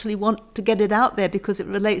don't actually want to get it out there, because it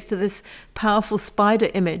relates to this powerful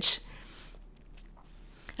spider image.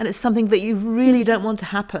 And it's something that you really don't want to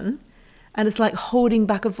happen. And it's like holding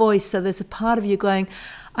back a voice. So there's a part of you going,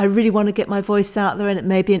 I really want to get my voice out there, and it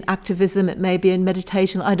may be in activism, it may be in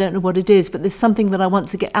meditation, I don't know what it is, but there's something that I want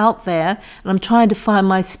to get out there, and I'm trying to find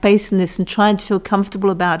my space in this and trying to feel comfortable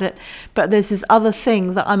about it. But there's this other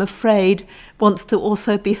thing that I'm afraid wants to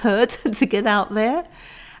also be heard to get out there.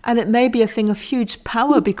 And it may be a thing of huge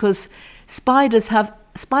power, because spiders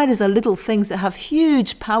are little things that have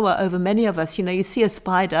huge power over many of us. You know, you see a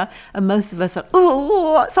spider and most of us are,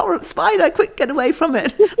 oh, it's a horrible spider, quick, get away from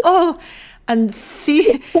it. Oh, and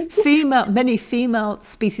many female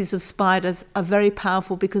species of spiders are very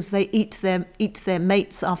powerful because they eat their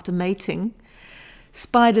mates after mating.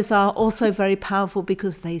 Spiders are also very powerful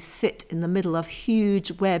because they sit in the middle of huge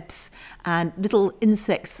webs and little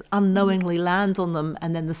insects unknowingly land on them,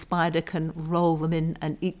 and then the spider can roll them in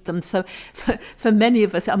and eat them. So for many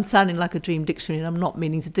of us, I'm sounding like a dream dictionary and I'm not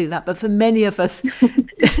meaning to do that, but for many of us,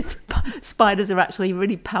 spiders are actually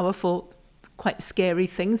really powerful, quite scary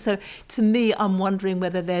things. So to me, I'm wondering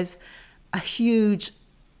whether there's a huge,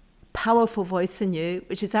 powerful voice in you,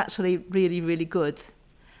 which is actually really, really good.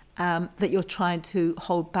 That you're trying to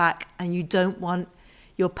hold back, and you don't want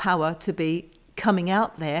your power to be coming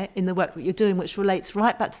out there in the work that you're doing, which relates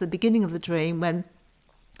right back to the beginning of the dream when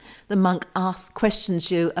the monk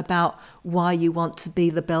questions you about why you want to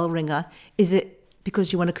be the bell ringer. Is it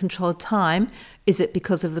because you want to control time? Is it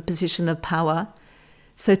because of the position of power?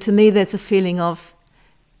 So to me, there's a feeling of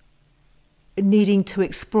needing to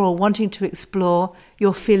explore, wanting to explore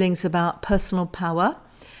your feelings about personal power,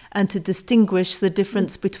 and to distinguish the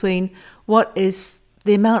difference between what is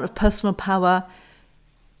the amount of personal power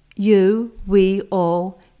we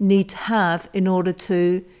all need to have in order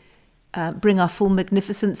to bring our full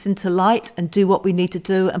magnificence into light and do what we need to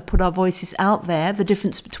do and put our voices out there. The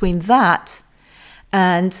difference between that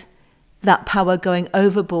and that power going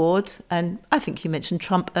overboard, and I think you mentioned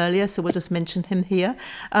Trump earlier, so we'll just mention him here,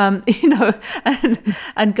 and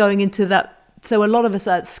going into that. So a lot of us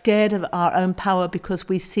are scared of our own power because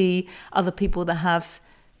we see other people that have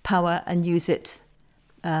power and use it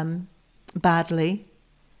badly.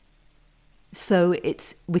 So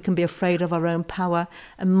we can be afraid of our own power.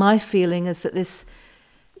 And my feeling is that this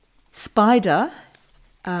spider,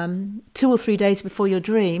 2 or 3 days before your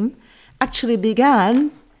dream, actually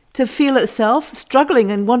began to feel itself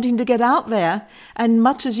struggling and wanting to get out there. And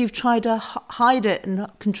much as you've tried to hide it and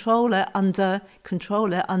control it under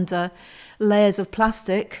layers of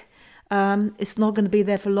plastic, it's not going to be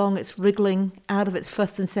there for long. It's wriggling out of its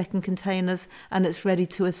first and second containers, and it's ready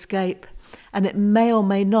to escape. And it may or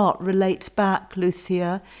may not relate back,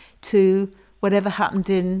 Lucia, to whatever happened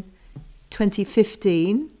in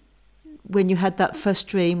 2015 when you had that first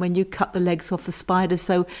dream, when you cut the legs off the spider.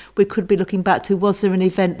 So we could be looking back to, was there an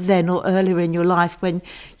event then or earlier in your life when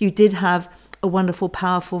you did have a wonderful,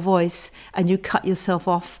 powerful voice and you cut yourself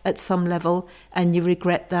off at some level and you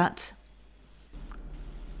regret that?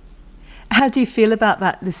 How do you feel about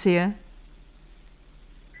that, Lucia?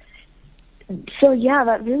 So yeah,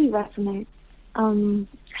 that really resonates.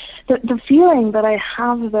 The feeling that I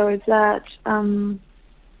have, though, is that, and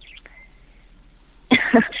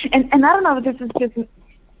I don't know if this is just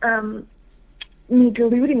me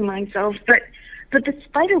deluding myself, but the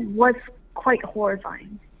spider was quite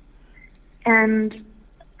horrifying. And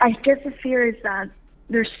I guess the fear is that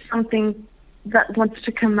there's something that wants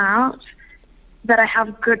to come out that I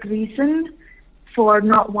have good reason for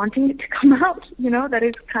not wanting it to come out, that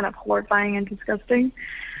is kind of horrifying and disgusting.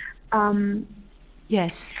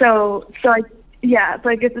 Yes. So I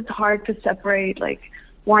guess it's hard to separate, like,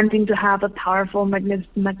 wanting to have a powerful,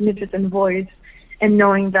 magnificent voice and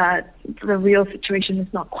knowing that the real situation is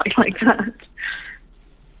not quite like that.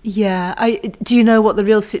 Yeah. Do you know what the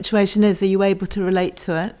real situation is? Are you able to relate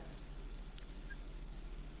to it?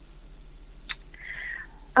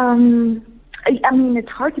 I mean, it's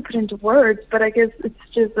hard to put into words, but I guess it's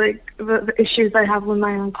just like the issues I have with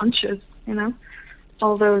my unconscious,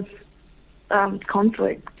 all those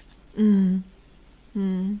conflicts.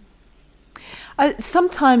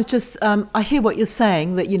 Sometimes just, I hear what you're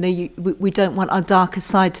saying, that, we don't want our darker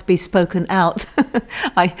side to be spoken out.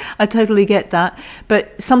 I totally get that.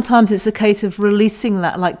 But sometimes it's a case of releasing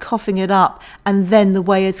that, like coughing it up, and then the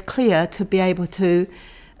way is clear to be able to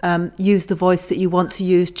use the voice that you want to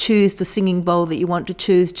use, choose the singing bowl that you want to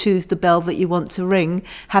choose the bell that you want to ring,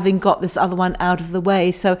 having got this other one out of the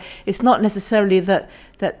way. So it's not necessarily that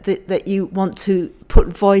you want to put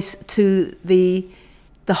voice to the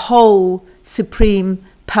whole supreme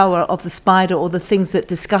power of the spider or the things that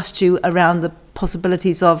disgust you around the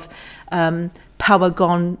possibilities of power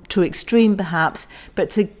gone to extreme perhaps, but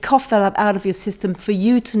to cough that up out of your system, for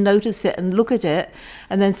you to notice it and look at it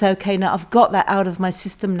and then say, okay, now I've got that out of my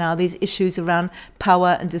system now, these issues around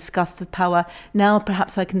power and disgust of power. Now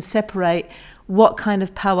perhaps I can separate what kind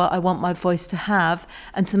of power I want my voice to have,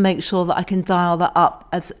 and to make sure that I can dial that up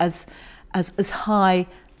as high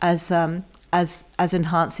as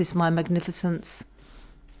enhances my magnificence.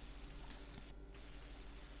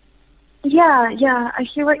 Yeah, I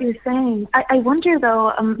hear what you're saying. I wonder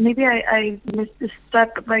though, maybe I missed this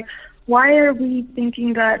step, but like, why are we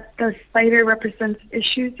thinking that the spider represents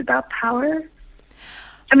issues about power?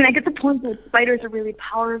 I mean, I get the point that spiders are really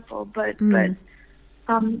powerful, but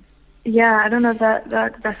yeah, I don't know if that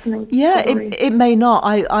resonates. Yeah, totally. it may not.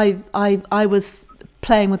 I was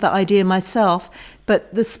playing with that idea myself,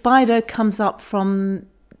 but the spider comes up from,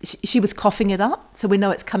 she was coughing it up, so we know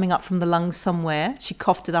it's coming up from the lungs somewhere. She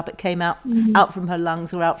coughed it up, it came out out from her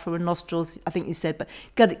lungs or out from her nostrils, I think you said, but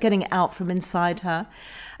getting it out from inside her.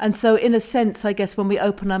 And so in a sense, I guess when we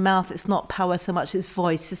open our mouth, it's not power so much as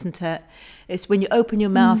voice, isn't it? It's when you open your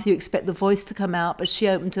mouth, you expect the voice to come out, but she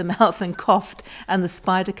opened her mouth and coughed and the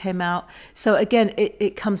spider came out. So again,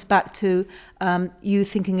 it comes back to you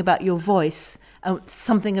thinking about your voice,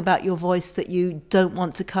 something about your voice that you don't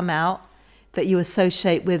want to come out, that you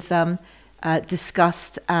associate with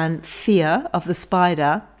disgust and fear of the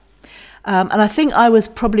spider. And I think I was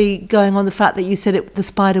probably going on the fact that you said the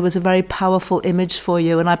spider was a very powerful image for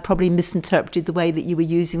you, and I probably misinterpreted the way that you were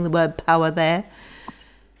using the word power there.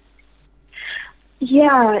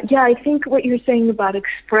 Yeah, I think what you're saying about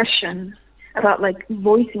expression, about like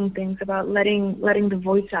voicing things, about letting the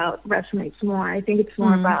voice out resonates more. I think it's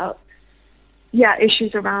more about,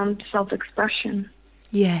 issues around self-expression.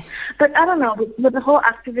 Yes. But I don't know, with the whole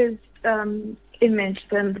activist image,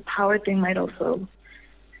 then the power thing might also,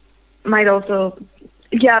 because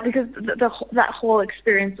that whole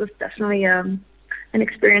experience was definitely an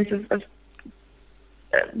experience of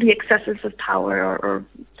the excesses of power or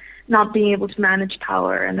not being able to manage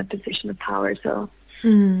power and a position of power. So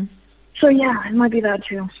yeah, it might be that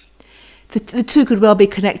too. The two could well be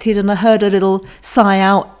connected, and I heard a little sigh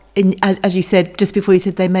out. As you said, just before you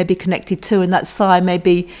said they may be connected too, and that sigh may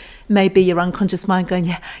be your unconscious mind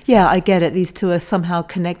going, yeah, I get it, these two are somehow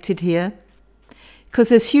connected here. Because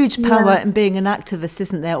there's huge power in being an activist,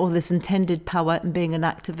 isn't there? Or there's intended power in being an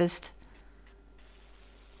activist.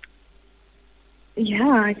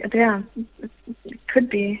 Yeah, it could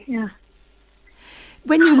be, yeah.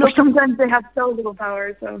 When you look, or sometimes they have so little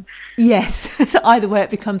power, so... Yes, so either way it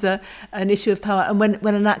becomes an issue of power. And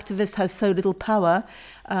when an activist has so little power,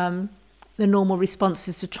 the normal response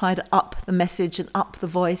is to try to up the message and up the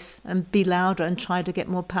voice and be louder and try to get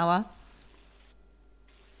more power.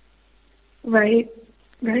 Right.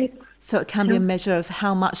 So it can be a measure of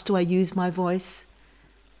how much do I use my voice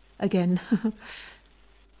again.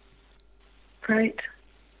 Right.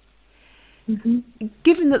 Mm-hmm.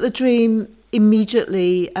 Given that the dream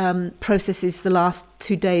immediately processes the last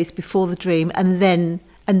 2 days before the dream and then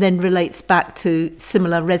relates back to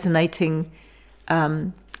similar resonating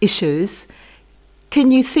issues,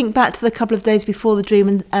 can you think back to the couple of days before the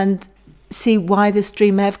dream and see why this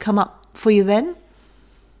dream may have come up for you then?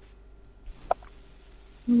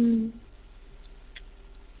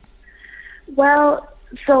 Well,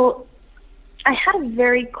 so I had a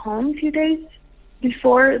very calm few days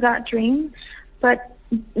before that dream, but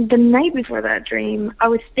the night before that dream, I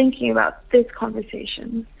was thinking about this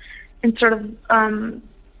conversation and sort of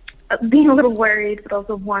being a little worried, but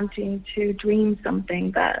also wanting to dream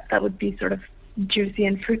something that would be sort of juicy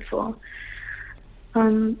and fruitful.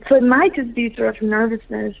 So it might just be sort of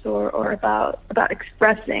nervousness or about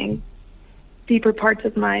expressing deeper parts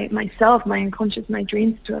of myself, my unconscious, my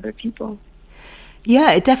dreams to other people.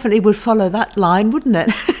 Yeah, it definitely would follow that line, wouldn't it?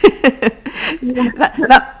 Yeah.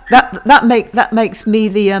 that makes me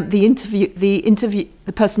the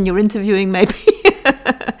person you're interviewing, maybe.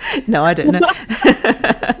 No, I don't know.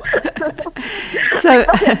 So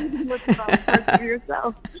parts of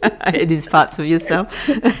yourself. It is parts of yourself.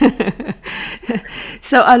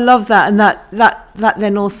 So I love that, and that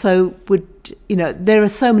then also would, there are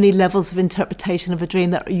so many levels of interpretation of a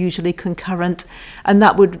dream that are usually concurrent, and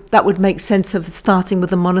that would make sense of starting with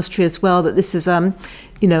the monastery as well. That this is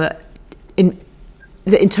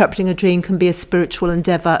interpreting a dream can be a spiritual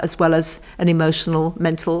endeavor as well as an emotional,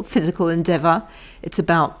 mental, physical endeavor. It's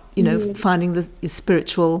about finding the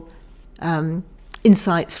spiritual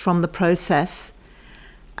insights from the process.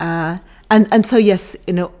 And so, yes,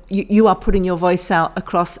 you are putting your voice out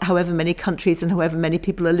across however many countries and however many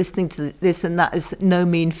people are listening to this, and that is no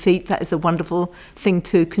mean feat. That is a wonderful thing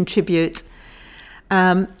to contribute.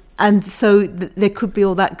 And and so there could be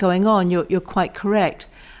all that going on. You're quite correct.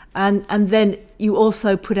 And then you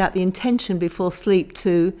also put out the intention before sleep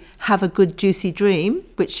to have a good juicy dream,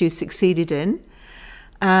 which you succeeded in.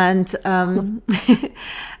 And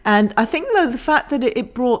and I think, though, the fact that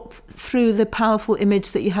it brought through the powerful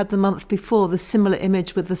image that you had the month before, the similar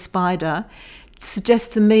image with the spider,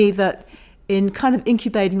 suggests to me that in kind of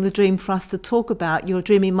incubating the dream for us to talk about, your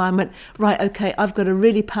dreaming mind went, right, okay, I've got a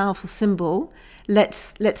really powerful symbol.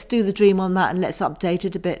 Let's do the dream on that, and let's update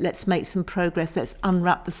it a bit. Let's make some progress. Let's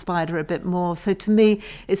unwrap the spider a bit more. So to me,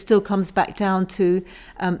 it still comes back down to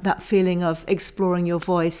that feeling of exploring your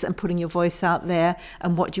voice and putting your voice out there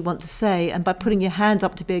and what you want to say. And by putting your hand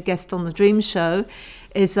up to be a guest on the dream show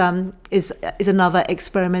is another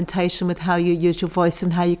experimentation with how you use your voice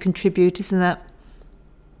and how you contribute, isn't it?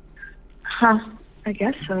 I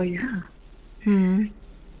guess so, yeah.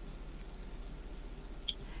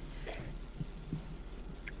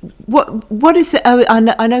 What is it?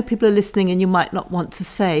 I know people are listening and you might not want to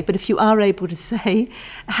say, but if you are able to say,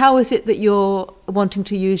 how is it that you're wanting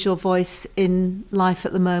to use your voice in life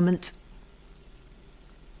at the moment?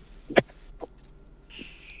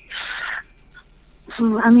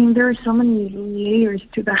 I mean, there are so many layers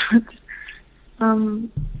to that.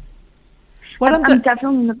 I'm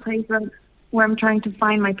definitely in the place where I'm trying to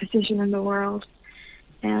find my position in the world.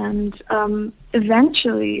 And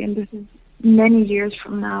eventually, and this is many years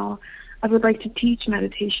from now, I would like to teach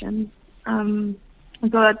meditation. And so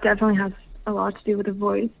that definitely has a lot to do with the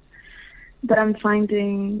voice. But I'm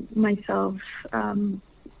finding myself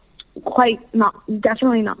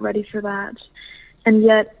definitely not ready for that. And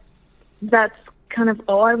yet, that's kind of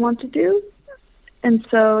all I want to do. And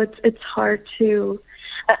so it's hard to...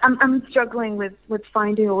 I'm struggling with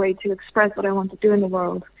finding a way to express what I want to do in the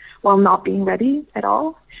world while not being ready at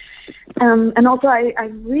all. And also,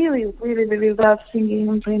 I really, really, really love singing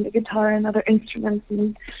and playing the guitar and other instruments,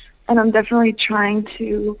 and I'm definitely trying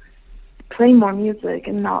to play more music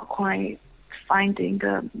and not quite finding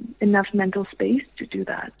enough mental space to do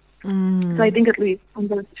that. So I think at least on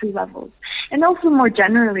those two levels. And also more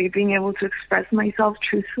generally, being able to express myself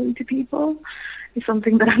truthfully to people is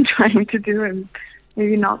something that I'm trying to do and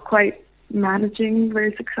maybe not quite managing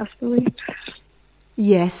very successfully.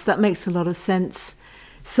 Yes, that makes a lot of sense.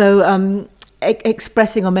 So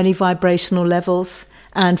expressing on many vibrational levels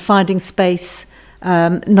and finding space,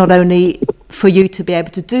 not only for you to be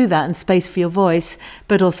able to do that and space for your voice,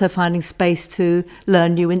 but also finding space to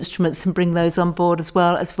learn new instruments and bring those on board as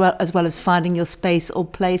well as finding your space or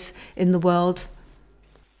place in the world.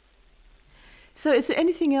 So is there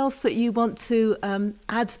anything else that you want to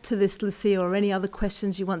add to this, Lucia, or any other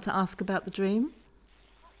questions you want to ask about the dream?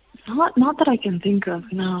 Not that I can think of,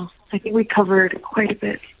 no. I think we covered quite a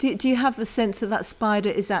bit. Do you have the sense that spider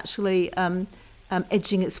is actually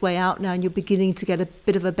edging its way out now, and you're beginning to get a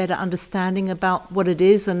bit of a better understanding about what it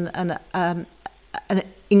is and an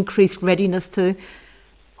increased readiness to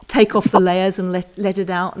take off the layers and let it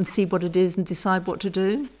out and see what it is and decide what to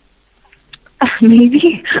do?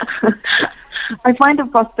 Maybe. I find the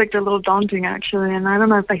prospect a little daunting, actually, and I don't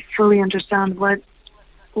know if I fully understand what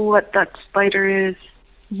that spider is.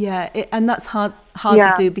 Yeah, and that's hard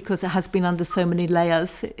to do because it has been under so many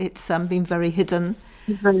layers. It's been very hidden.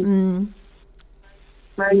 Right.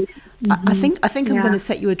 Right. Mm-hmm. I think I'm going to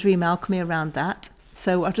set you a dream alchemy around that.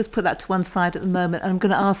 So I'll just put that to one side at the moment. And I'm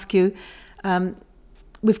going to ask you,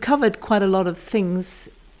 we've covered quite a lot of things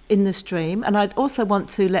in this dream, and I'd also want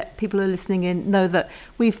to let people who are listening in know that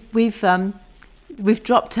we've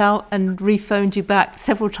dropped out and rephoned you back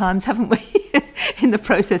several times, haven't we, in the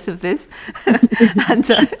process of this? And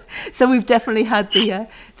so we've definitely had the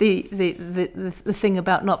thing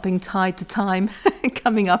about not being tied to time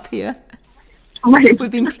coming up here. Right.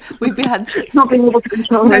 We've had not being able to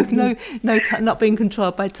control not being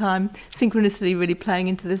controlled by time. Synchronicity really playing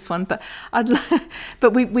into this one, but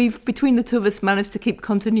we've between the two of us managed to keep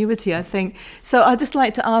continuity, I think. So I'd just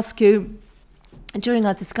like to ask you, during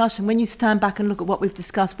our discussion, when you stand back and look at what we've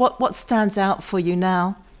discussed, what stands out for you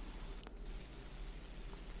now?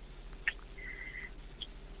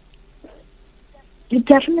 It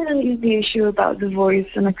definitely is the issue about the voice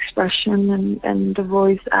and expression and the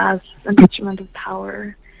voice as an instrument of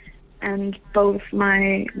power, and both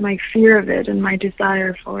my fear of it and my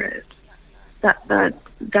desire for it. That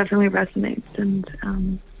definitely resonates, and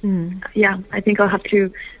I think I'll have to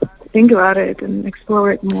think about it and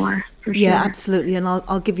explore it more. For sure. Yeah, absolutely, and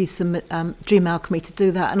I'll give you some dream alchemy to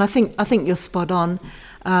do that. And I think you're spot on,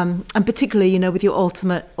 and particularly with your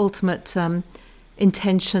ultimate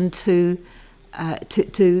intention to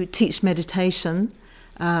teach meditation.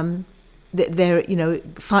 they're,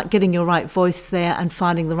 getting your right voice there and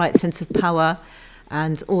finding the right sense of power,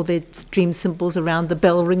 and all the dream symbols around the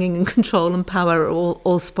bell ringing and control and power are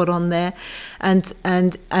all spot on there, and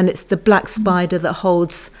it's the black spider that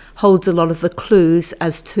holds a lot of the clues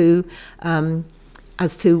as to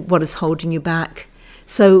what is holding you back.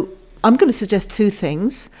 So I'm going to suggest two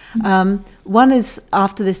things. One is,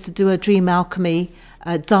 after this, to do a dream alchemy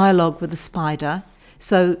dialogue with the spider.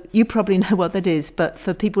 So you probably know what that is, but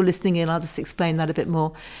for people listening in, I'll just explain that a bit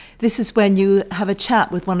more. This is when you have a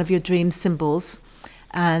chat with one of your dream symbols,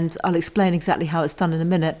 and I'll explain exactly how it's done in a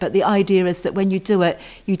minute. But the idea is that when you do it,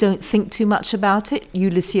 you don't think too much about it. You,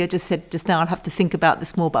 Lucia, just said just now, I'll have to think about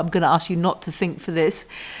this more, but I'm going to ask you not to think for this.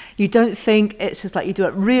 You don't think, it's just like you do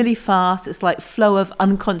it really fast. It's like flow of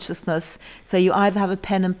unconsciousness. So you either have a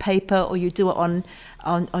pen and paper, or you do it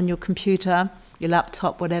on your computer, your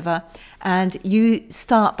laptop, whatever. And you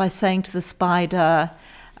start by saying to the spider,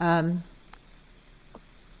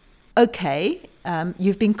 okay,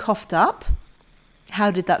 you've been coughed up. How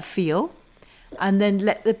did that feel? And then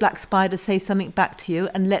let the black spider say something back to you,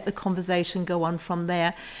 and let the conversation go on from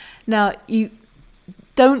there. Now, you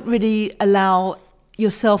don't really allow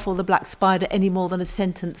yourself or the black spider any more than a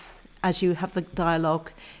sentence as you have the dialogue.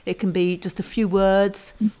 It can be just a few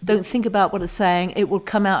words. Don't think about what it's saying. It will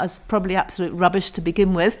come out as probably absolute rubbish to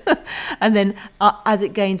begin with. And then as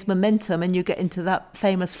it gains momentum and you get into that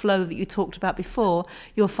famous flow that you talked about before,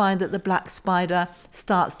 you'll find that the black spider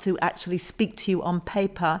starts to actually speak to you on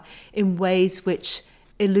paper in ways which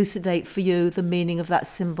elucidate for you the meaning of that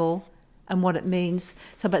symbol and what it means.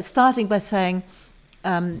 So, but starting by saying,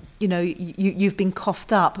 you've been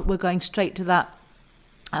coughed up, we're going straight to that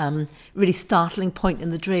really startling point in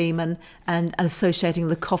the dream, and associating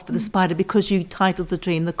the cough with the spider, because you titled the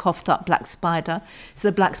dream The Coughed Up Black Spider. So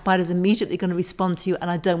the black spider is immediately going to respond to you, and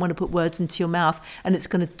I don't want to put words into your mouth, and it's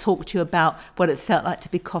going to talk to you about what it felt like to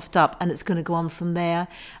be coughed up, and it's going to go on from there.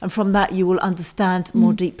 And from that you will understand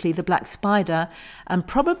more deeply the black spider. And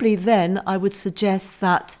probably then I would suggest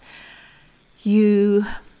that you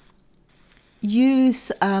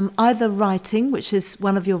use either writing, which is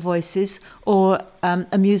one of your voices, or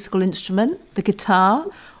a musical instrument, the guitar,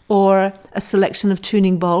 or a selection of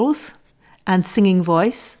tuning bowls and singing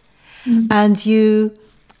voice. And you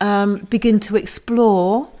begin to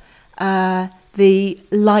explore the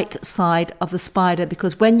light side of the spider,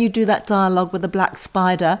 because when you do that dialogue with the black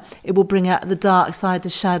spider, it will bring out the dark side, the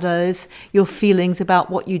shadows, your feelings about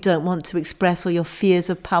what you don't want to express, or your fears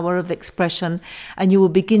of power of expression, and you will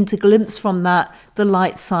begin to glimpse from that the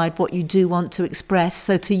light side, what you do want to express.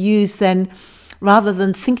 So to use then, rather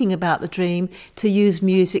than thinking about the dream, to use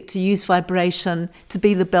music, to use vibration, to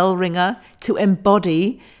be the bell ringer, to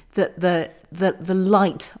embody the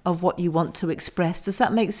light of what you want to express. Does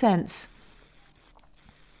that make sense?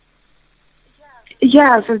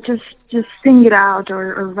 Yeah, so just sing it out,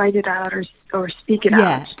 or write it out, or speak it out.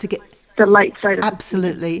 Yeah, to get the light side of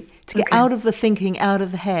absolutely to get out of the thinking, out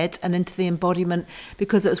of the head, and into the embodiment,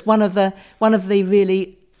 because it's one of the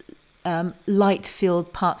really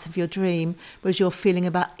light-filled parts of your dream, was your feeling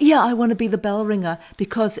about, I want to be the bell ringer,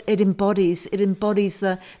 because it embodies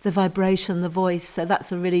the vibration, the voice. So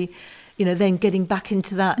that's a really, then getting back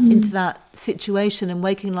into that situation, and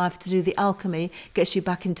Waking Life to do the alchemy gets you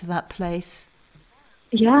back into that place.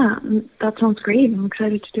 Yeah, that sounds great. I'm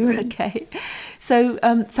excited to do it. Okay. So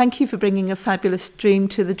thank you for bringing a fabulous dream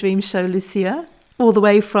to the Dream Show, Lucia, all the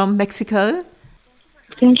way from Mexico.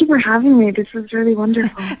 Thank you for having me. This was really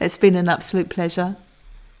wonderful. It's been an absolute pleasure.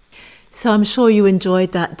 So I'm sure you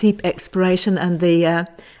enjoyed that deep exploration, and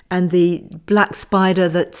the black spider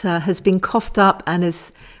that has been coughed up and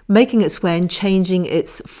is making its way and changing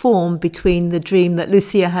its form between the dream that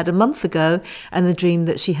Lucia had a month ago and the dream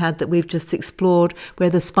that she had that we've just explored, where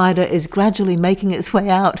the spider is gradually making its way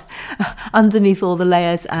out underneath all the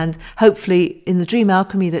layers, and hopefully in the dream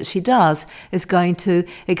alchemy that she does is going to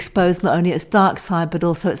expose not only its dark side but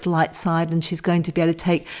also its light side, and she's going to be able to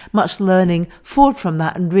take much learning forward from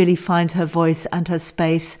that and really find her voice and her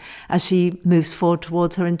space as she moves forward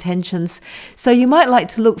towards her intentions. So you might like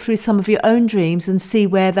to look through some of your own dreams and see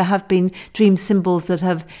where there have been dream symbols that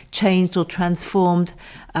have changed or transformed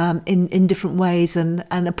in different ways, and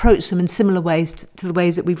approach them in similar ways to the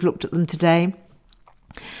ways that we've looked at them today.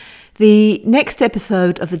 The next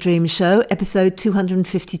episode of The Dream Show, episode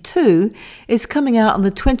 252, is coming out on the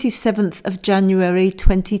 27th of January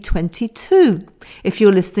 2022, if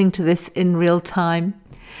you're listening to this in real time.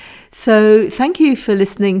 So thank you for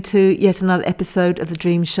listening to yet another episode of The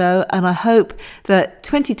Dream Show, and I hope that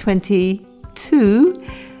 2022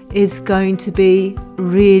 is going to be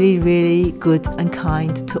really, really good and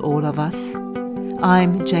kind to all of us.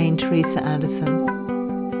 I'm Jane Teresa Anderson.